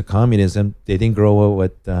ironies of communism, they didn't grow up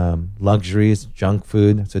with luxuries, junk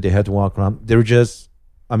food, so they had to walk around. They're just,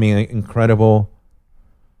 I mean, incredible.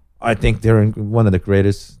 I think they're one of the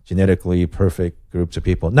greatest genetically perfect groups of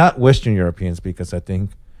people. Not Western Europeans, because I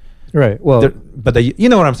think, Right. Well, you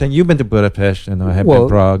know what I'm saying. You've been to Budapest, and I have been to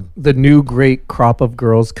Prague. the new great crop of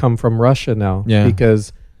girls come from Russia now. Yeah.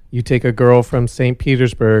 Because you take a girl from St.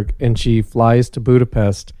 Petersburg and she flies to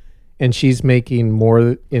Budapest and she's making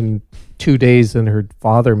more in 2 days than her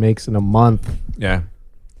father makes in a month. Yeah.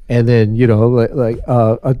 And then, you know,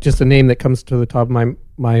 just a name that comes to the top of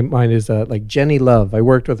my mind is like Jenny Love. I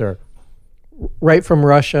worked with her. Right from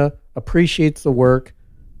Russia, appreciates the work,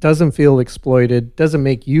 doesn't feel exploited, doesn't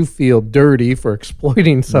make you feel dirty for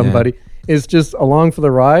exploiting somebody. It's just along for the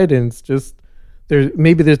ride, and it's just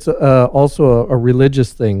maybe there's also a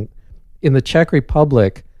religious thing. In the Czech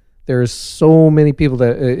Republic, there's so many people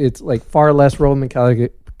that it's like far less Roman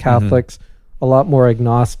Catholics, a lot more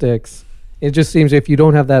agnostics. It just seems if you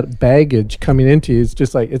don't have that baggage coming into you, it's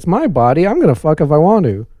just like, it's my body. I'm going to fuck if I want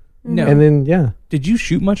to. No. And then, yeah. Did you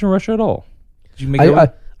shoot much in Russia at all? Did you make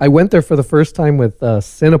I went there for the first time with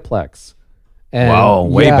Cineplex. And Wow,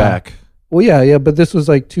 way yeah. back. Well, yeah, but this was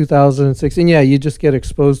like 2016. Yeah, you just get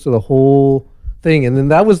exposed to the whole thing. And then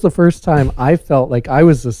that was the first time I felt like I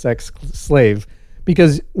was a sex slave,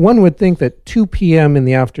 because one would think that 2 p.m. in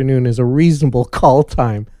the afternoon is a reasonable call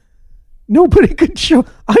time. Nobody could show.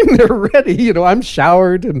 I'm there ready. You know, I'm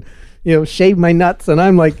showered and, you know, shaved my nuts. And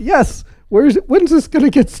I'm like, yes, when's this going to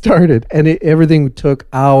get started? And everything took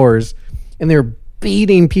hours. And they're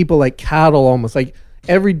beating people like cattle almost. Like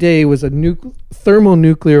every day was a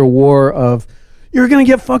thermonuclear war of, you're going to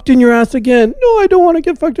get fucked in your ass again. No, I don't want to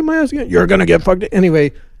get fucked in my ass again. You're going to get fucked.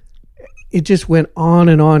 Anyway, it just went on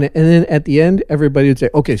and on. And then at the end, everybody would say,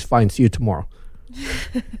 okay, fine, see you tomorrow.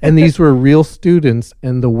 And these were real students.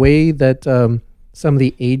 And the way that some of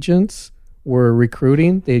the agents were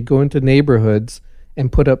recruiting, they'd go into neighborhoods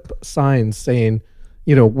and put up signs saying,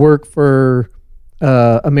 you know, work for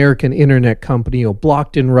American internet company, you know,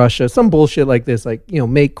 blocked in Russia, some bullshit like this, like, you know,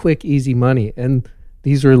 make quick, easy money. And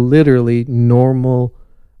these are literally normal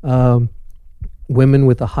women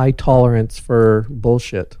with a high tolerance for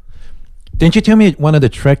bullshit. Didn't you tell me one of the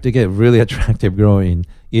tricks to get really attractive girl in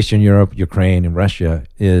Eastern Europe, Ukraine, and Russia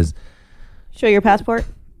is Show your passport.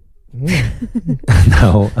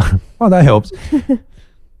 no? Well, that helps.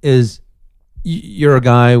 Is you're a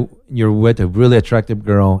guy, you're with a really attractive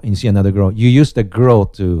girl, and you see another girl. You use the girl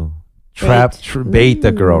to bait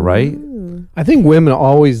the girl, right? I think women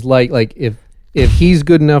always like if he's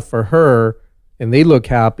good enough for her and they look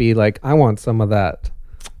happy, like I want some of that.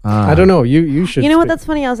 I don't know. You should. You know what? That's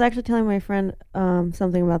funny. I was actually telling my friend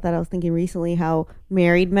something about that. I was thinking recently how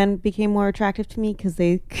married men became more attractive to me because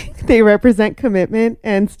they they represent commitment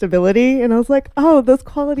and stability, and I was like, oh, those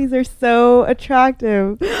qualities are so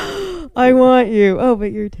attractive. I want you. Oh,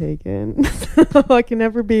 but you're taken. So I can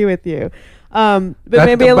never be with you. But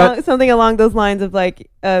maybe something along those lines of like,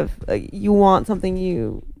 you want something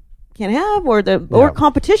you can't have, or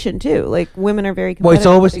competition too. Like women are very competitive. Well, it's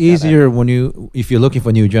always easier if you're looking for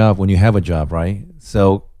a new job when you have a job, right?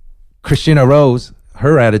 So Christina Rose,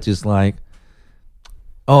 her attitude is like,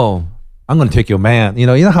 oh, I'm going to take your man. You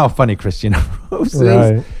know how funny Christina Rose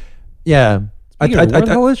is. Yeah. Where the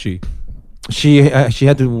hell is she? She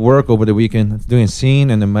had to work over the weekend doing a scene,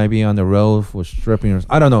 and then maybe on the road for stripping.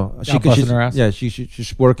 I don't know. Busting her ass. Yeah,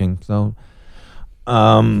 she's working. So,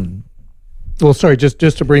 well, sorry, just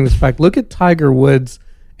to bring this back. Look at Tiger Woods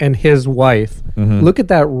and his wife. Mm-hmm. Look at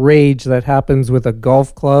that rage that happens with a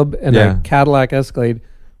golf club and a Cadillac Escalade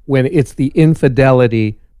when it's the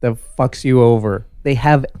infidelity that fucks you over. They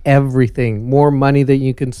have everything, more money than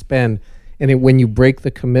you can spend, and when you break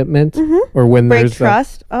the commitment or when break there's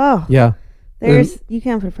trust. yeah. You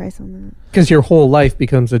can't put a price on that. Because your whole life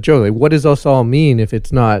becomes a joke. Like, what does this all mean if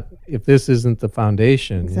this isn't the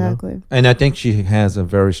foundation? Exactly. You know? And I think she has a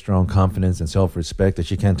very strong confidence and self-respect that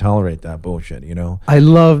she can't tolerate that bullshit, I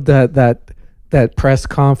love that press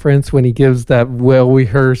conference when he gives that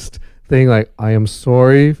well-rehearsed thing like, I am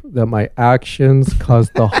sorry that my actions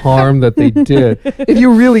caused the harm that they did. If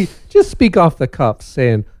you really just speak off the cuff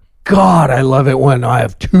saying, God, I love it when I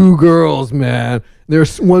have two girls, man.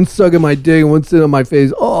 There's one sucking my dick and one sitting on my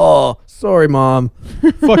face. Oh, sorry, Mom.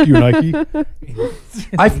 Fuck you, Nike.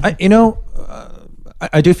 I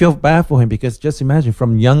do feel bad for him because just imagine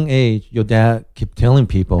from young age, your dad kept telling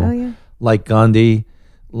people like Gandhi,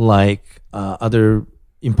 like other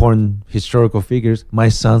important historical figures, my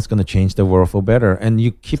son's going to change the world for better. And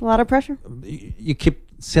you keep it's a lot of pressure. You keep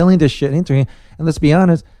selling this shit into him. And let's be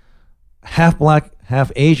honest, half black,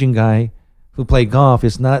 half Asian guy who played golf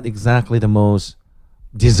is not exactly the most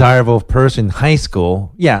desirable person in high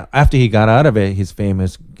school. Yeah, after he got out of it, he's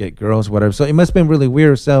famous, get girls, whatever. So it must have been really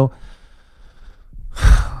weird. So,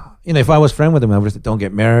 if I was friend with him, I would have said, don't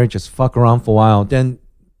get married, just fuck around for a while. Then,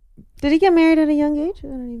 did he get married at a young age? I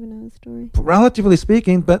don't even know the story. Relatively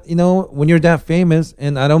speaking, but when you're that famous,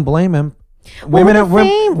 and I don't blame him.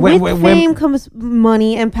 With fame comes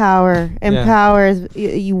money and power. And power is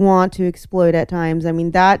you want to exploit at times. I mean,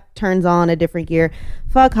 that turns on a different gear.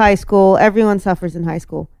 Fuck high school. Everyone suffers in high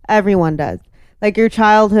school. Everyone does. Like your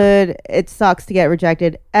childhood, it sucks to get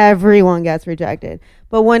rejected. Everyone gets rejected.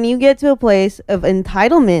 But when you get to a place of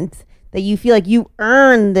entitlement that you feel like you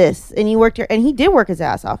earned this and you worked and he did work his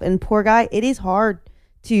ass off. And poor guy, it is hard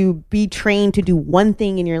to be trained to do one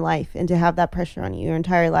thing in your life and to have that pressure on you your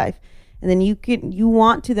entire life. And then you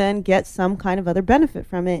want to then get some kind of other benefit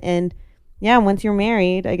from it. And once you're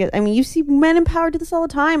married, you see men empowered do this all the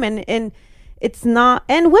time, and it's not,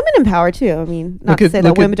 and women empowered too. I mean, not to say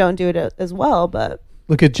that women don't do it as well, but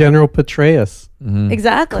look at General Petraeus. Mm-hmm.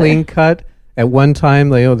 Exactly. Clean cut. At one time,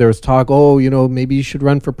 there was talk, maybe you should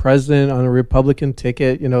run for president on a Republican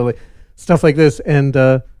ticket, like stuff like this.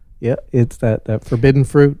 And it's that forbidden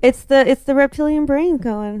fruit. It's the reptilian brain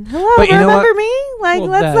going, hello, but remember me? Like,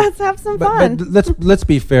 let's have some fun. But let's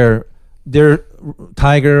be fair.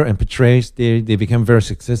 Tiger and Petraeus, they became very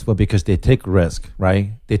successful because they take risk,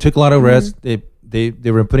 right? They took a lot of risk. They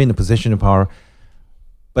were put in a position of power,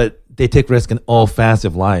 but they take risk in all facets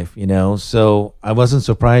of life, So I wasn't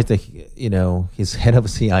surprised that he's head of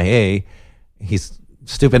CIA. He's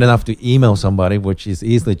stupid enough to email somebody, which is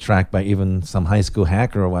easily tracked by even some high school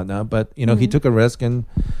hacker or whatnot. But he took a risk, and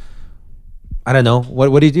I don't know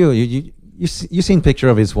what did he do. You seen a picture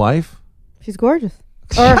of his wife? She's gorgeous.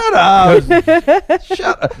 Shut up!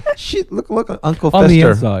 Shut up! Look, Uncle Fester. On the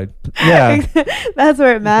inside. Yeah, that's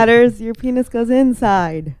where it matters. Your penis goes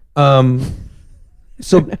inside. So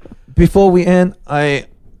before we end,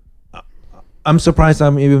 I'm surprised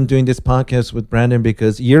I'm even doing this podcast with Brandon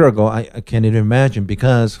because a year ago, I can't even imagine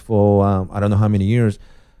because for I don't know how many years,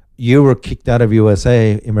 you were kicked out of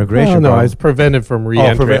USA immigration. No, I was prevented from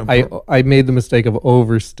re-entry. I made the mistake of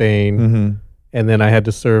overstaying and then I had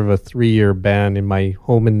to serve a 3-year ban in my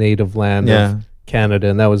home and native land Yeah. of Canada,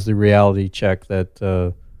 and that was the reality check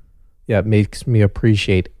that it makes me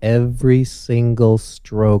appreciate every single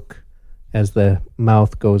stroke as the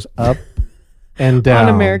mouth goes up and down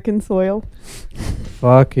On American soil.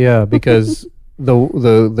 Fuck yeah, because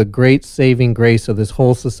the great saving grace of this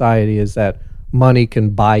whole society is that money can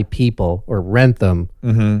buy people or rent them,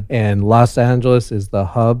 and Los Angeles is the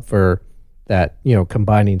hub for that,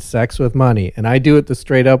 combining sex with money. And I do it the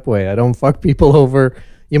straight up way. I don't fuck people over.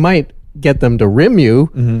 You might get them to rim you,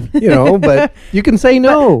 but you can say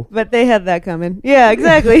no. But they had that coming. Yeah,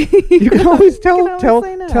 exactly. You can always tell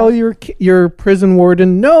say no. tell your prison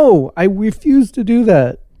warden, no, I refuse to do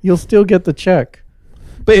that. You'll still get the check.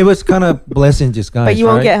 But it was kind of blessing in disguise. But you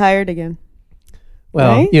won't right? get hired again.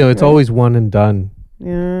 Well, Right? it's always one and done.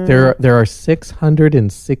 Yeah. There are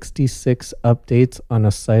 666 updates on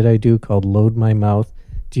a site I do called Load My Mouth.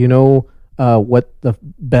 Do you know what the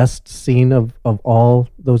best scene of all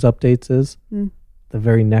those updates is? The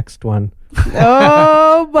very next one.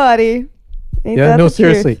 Oh, buddy. Ain't Yeah, that no, the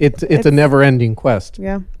seriously, truth? it's a never-ending quest.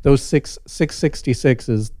 Yeah. Those 666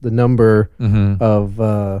 is the number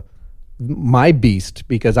of my beast,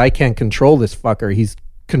 because I can't control this fucker. He's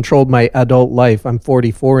controlled my adult life. I'm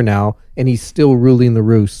 44 now, and he's still ruling the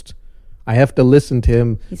roost. I have to listen to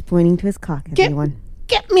him. He's pointing to his cock, everyone.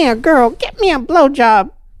 Get me a girl. Get me a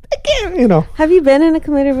blowjob. Have you been in a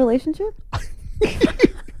committed relationship?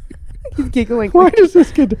 He's giggling. Why does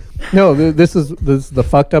this kid? No, this is the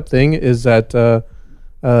fucked up thing is that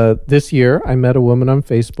this year I met a woman on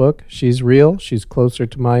Facebook. She's real. She's closer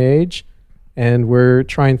to my age, and we're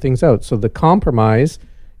trying things out. So the compromise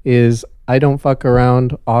is I don't fuck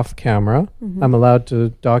around off camera. I'm allowed to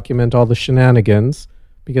document all the shenanigans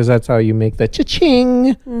because that's how you make the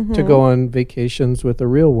cha-ching to go on vacations with a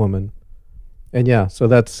real woman. And yeah, so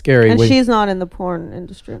that's scary. And when- she's not in the porn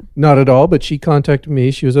industry. Not at all, but she contacted me.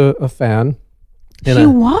 She was a fan. And She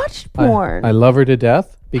watched porn. I love her to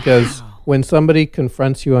death because when somebody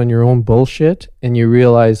confronts you on your own bullshit and you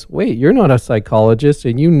realize, wait, you're not a psychologist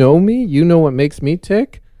and you know me, you know what makes me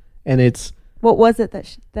tick, and it's What was it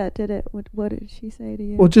that did it? What did she say to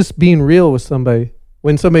you? well, just being real with somebody.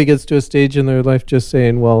 When somebody gets to a stage in their life, just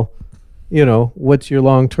saying, well, what's your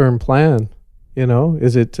long-term plan?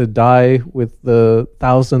 Is it to die with the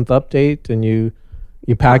 1,000th update and you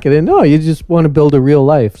pack it in? No, you just want to build a real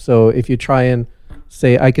life. So if you try and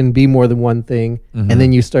say I can be more than one thing, and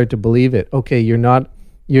then you start to believe it. Okay, you're not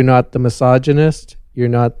the misogynist. You're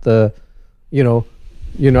not the, you're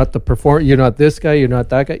not the performer. You're not this guy. You're not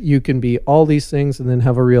that guy. You can be all these things and then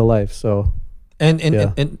have a real life. So, And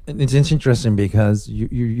Yeah. it's interesting because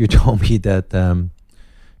you told me that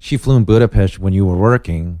she flew in Budapest when you were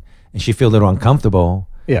working, and she felt a little uncomfortable.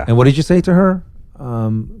 Yeah. And what did you say to her?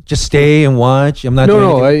 Just stay and watch. I'm not. doing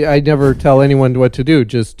no, anything. I never tell anyone what to do.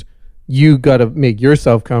 Just you got to make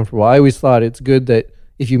yourself comfortable. I always thought it's good that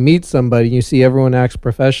if you meet somebody, you see everyone acts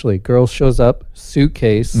professionally. Girl shows up,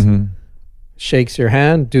 suitcase, shakes your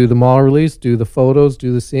hand, do the mall release, do the photos,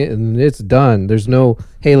 do the scene, and it's done. There's no,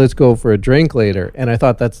 hey, let's go for a drink later. And I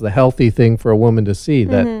thought that's the healthy thing for a woman to see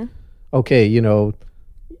that, okay,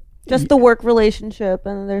 Just the work relationship,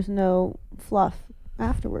 and there's no fluff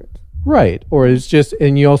afterwards. right. Or it's just,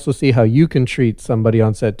 and you also see how you can treat somebody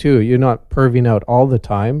on set too. You're not perving out all the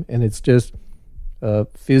time, and it's just a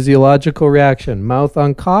physiological reaction. Mouth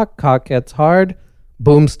on cock gets hard,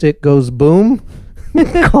 boomstick goes boom.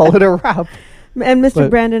 Call it a wrap. And Mr. But-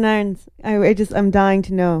 Brandon Irons, I'm dying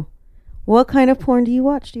to know, what kind of porn do you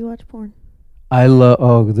watch? Do you watch porn? I love,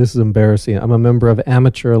 oh, this is embarrassing. I'm a member of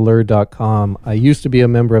amateurallure.com. I used to be a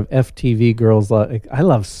member of FTV Girls. I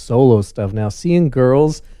love solo stuff now. Seeing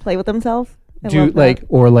girls Play with themselves? I do love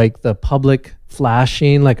that. like the public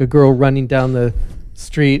flashing, like a girl running down the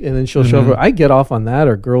street and then she'll show over. I get off on that,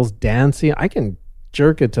 or girls dancing. I can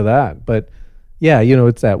jerk it to that. But yeah,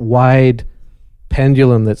 it's that wide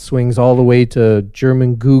pendulum that swings all the way to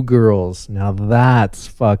German goo girls. Now that's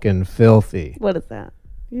fucking filthy. What is that?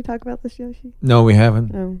 Can you talk about this, Yoshi? No, we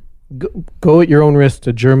haven't. Oh. Go at your own risk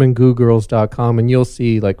to germangoogirls.com and you'll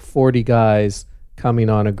see like 40 guys coming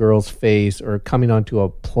on a girl's face or coming onto a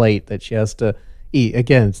plate that she has to eat.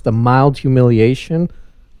 Again, it's the mild humiliation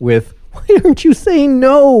with, why aren't you saying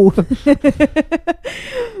no?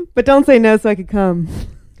 But don't say no so I could come.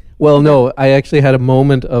 Well, no, I actually had a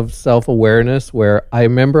moment of self-awareness where I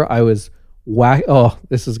remember I was oh,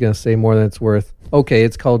 this is going to say more than it's worth. Okay,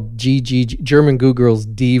 it's called GG, German Goo Girls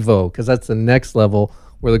Devo, because that's the next level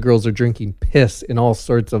where the girls are drinking piss in all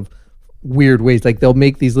sorts of weird ways. Like they'll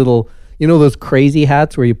make these little, those crazy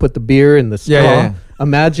hats where you put the beer in the straw. Yeah.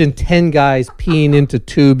 Imagine 10 guys peeing into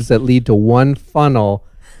tubes that lead to one funnel,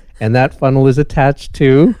 and that funnel is attached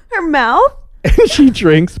to, Her mouth? and she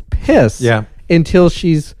drinks piss Yeah. until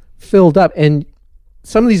she's filled up. And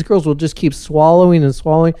some of these girls will just keep swallowing and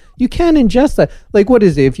swallowing. You can't ingest that. Like, what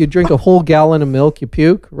is it? If you drink a whole gallon of milk, you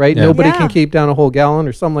puke, right? Yeah. Nobody Yeah. can keep down a whole gallon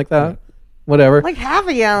or something like that. Whatever. Like half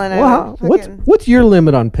a gallon. I Wow. would fucking- What's your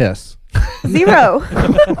limit on piss? 0.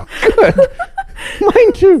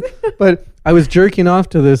 Mine too. But I was jerking off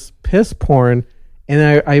to this piss porn,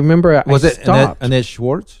 and I remember Was I it stopped. Annette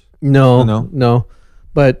Schwartz? No, No? no.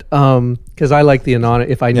 But because I like the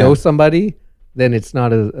anonymous. If I know Yeah. somebody, then it's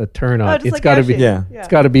not a turn on. Oh, just It's like got to be. Yoshi. Yeah. It's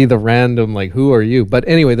got to be the random, like, who are you? But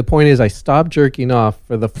anyway, the point is, I stopped jerking off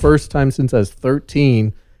for the first time since I was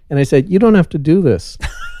 13, and I said, "You don't have to do this."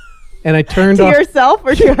 And I turned To off. yourself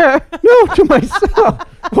or to her? No, to myself.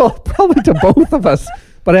 Well, probably to both of us.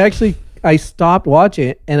 But I stopped watching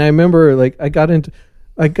it, and I remember like I got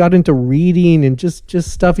into reading and just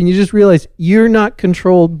stuff, and you just realize you're not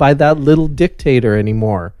controlled by that little dictator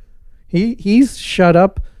anymore. He's shut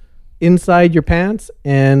up inside your pants,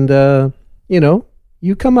 and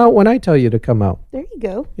you come out when I tell you to come out. There you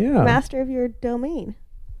go. Yeah. Master of your domain.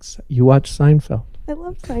 You watch Seinfeld. I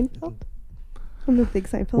love Seinfeld. I'm a big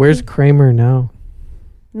Seinfeld. Where's fan. Kramer now?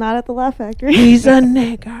 Not at the Laugh Factory. He's a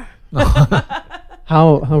nigger.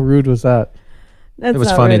 How rude was that? That's It was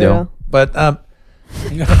not funny right at though. all.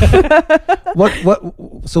 But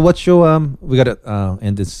what's your we got to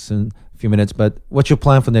end this in a few minutes, but what's your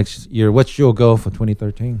plan for next year? What's your goal for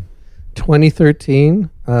 2013? 2013,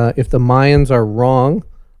 if the Mayans are wrong,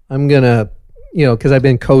 I'm gonna, because I've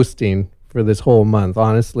been coasting for this whole month.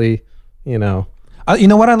 Honestly, You know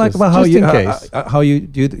what I like Just- about how just you in case. how you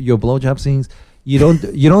do your blowjob scenes. You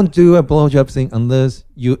don't do a blowjob scene unless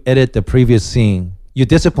you edit the previous scene. You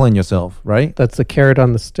discipline yourself, right? that's the carrot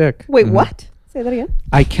on the stick. Wait, what? Say that again.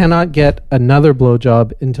 I cannot get another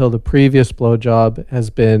blowjob until the previous blowjob has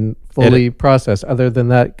been fully processed. Other than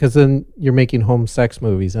that, because then you're making home sex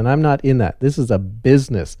movies, and I'm not in that. This is a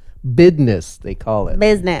business, they call it.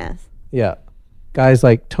 Business. Yeah, guys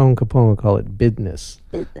like Tone Capone call it business.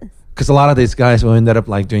 Business. Because a lot of these guys will end up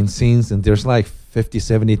like doing scenes, and there's like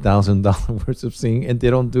 $50,000-$70,000 worth of scene, and they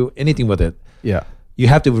don't do anything with it. Yeah. You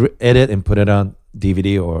have to edit and put it on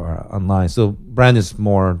DVD or online. So Brandon's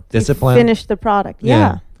more disciplined. Finish the product.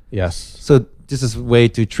 Yeah. Yes. So this is a way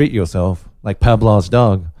to treat yourself, like Pavlov's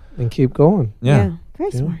dog. And keep going. Yeah.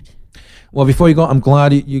 Very smart. Well, before you go, I'm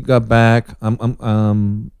glad you got back.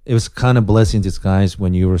 It was kind of blessing in disguise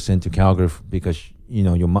when you were sent to Calgary because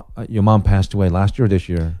your mom passed away last year or this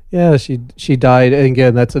year. Yeah, she died. And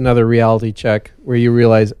again, that's another reality check where you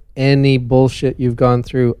realize any bullshit you've gone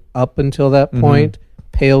through up until that point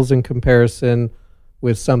pales in comparison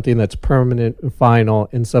with something that's permanent and final,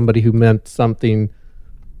 and somebody who meant something,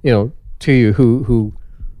 to you, who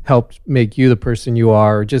helped make you the person you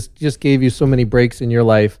are, or just gave you so many breaks in your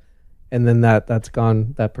life, and then that's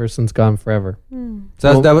gone. That person's gone forever.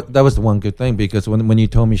 So that was the one good thing, because when you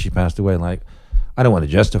told me she passed away, like, I don't want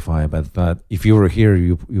to justify it, but I thought if you were here,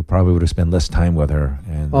 you probably would have spent less time with her.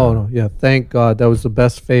 And Oh no, yeah, thank God. That was the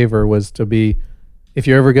best favor, was to be, if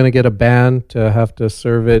you're ever going to get a band, to have to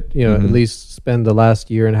serve it, at least spend the last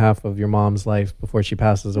year and a half of your mom's life before she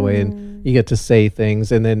passes away, and you get to say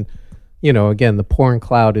things. And then, again, the porn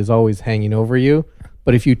cloud is always hanging over you.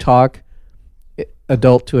 But if you talk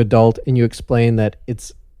adult to adult and you explain that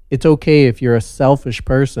it's okay if you're a selfish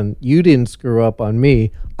person, you didn't screw up on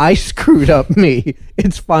me, I screwed up me.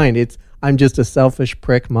 It's fine. I'm just a selfish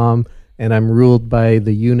prick, Mom, and I'm ruled by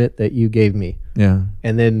the unit that you gave me. yeah.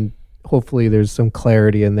 And then hopefully there's some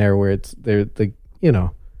clarity in there where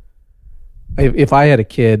if I had a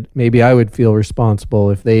kid, maybe I would feel responsible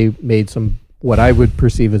if they made some what I would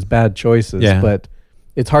perceive as bad choices. Yeah. But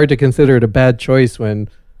it's hard to consider it a bad choice when,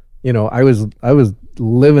 I was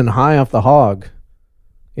living high off the hog.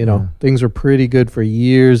 Things were pretty good for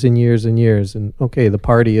years and years and years. And okay, the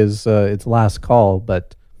party is its last call,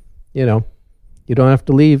 but you don't have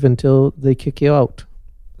to leave until they kick you out.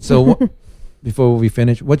 So before we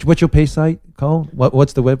finish, what's your pay site called?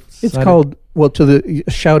 What's the website? It's called,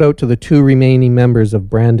 shout out to the 2 remaining members of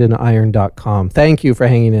BrandonIron.com. Thank you for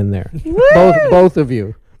hanging in there. both of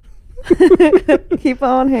you. Keep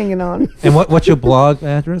on hanging on. And what's your blog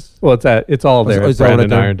address? Well, it's all there. It's at all right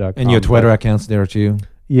there. BrandonIron.com. And your Twitter but- account's there too.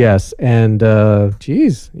 Yes, and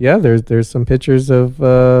there's some pictures of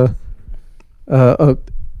Aaliyah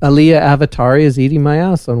Avatari is eating my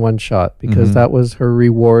ass on one shot because that was her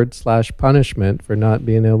reward / punishment for not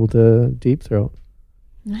being able to deep throat.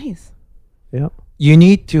 Nice. Yeah. you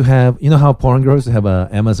need to have, you know how porn girls have a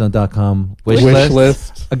Amazon.com wish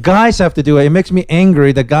list? Guys have to do it. It makes me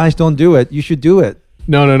angry that guys don't do it. You should do it.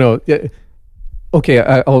 No. Yeah. Okay,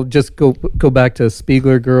 I'll just go back to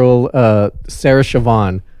Spiegler girl, Sarah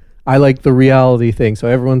Siobhan. I like the reality thing. So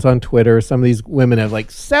everyone's on Twitter. Some of these women have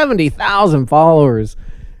like 70,000 followers.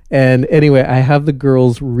 And anyway, I have the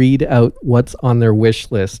girls read out what's on their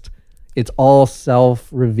wish list. It's all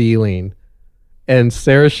self-revealing. And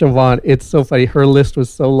Sarah Siobhan, it's so funny. Her list was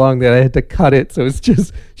so long that I had to cut it. So it's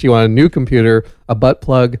just, she wanted a new computer, a butt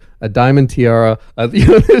plug, a diamond tiara.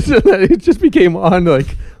 This and that. It just became on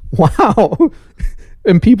like, wow.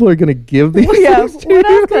 And people are going to give these Yeah, things to what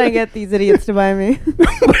you. else can I get these idiots to buy me?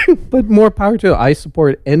 But more power to it. I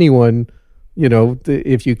support anyone. You know,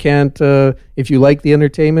 if you can't, if you like the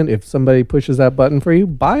entertainment, if somebody pushes that button for you,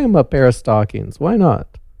 buy them a pair of stockings. Why not?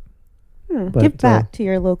 But, Give back to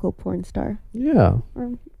your local porn star, Yeah.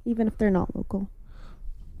 or even if they're not local.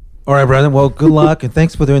 All right, Brandon. Well, good luck, and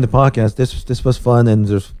thanks for doing the podcast. This was fun, and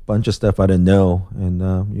there's a bunch of stuff I didn't know,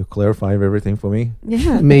 and you clarified everything for me.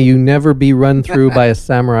 Yeah. May you never be run through by a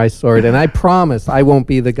samurai sword. And I promise I won't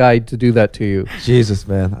be the guy to do that to you. Jesus,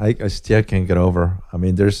 man, I still can't get over. I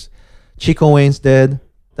mean, there's Chico Wayne's dead,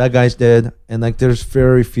 that guy's dead, and like there's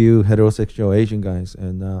very few heterosexual Asian guys.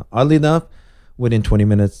 And oddly enough, within 20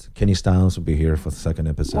 minutes, Kenny Styles will be here for the second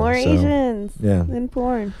episode. More So, Asians yeah. in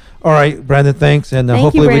porn. All right, Brandon, thanks, and Thank you,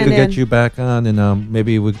 hopefully we can Brandon. get you back on, and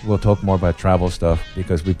maybe we'll talk more about travel stuff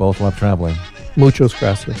because we both love traveling. Muchos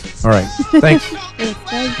gracias. All right, thanks. Thanks,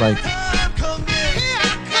 guys. Bye.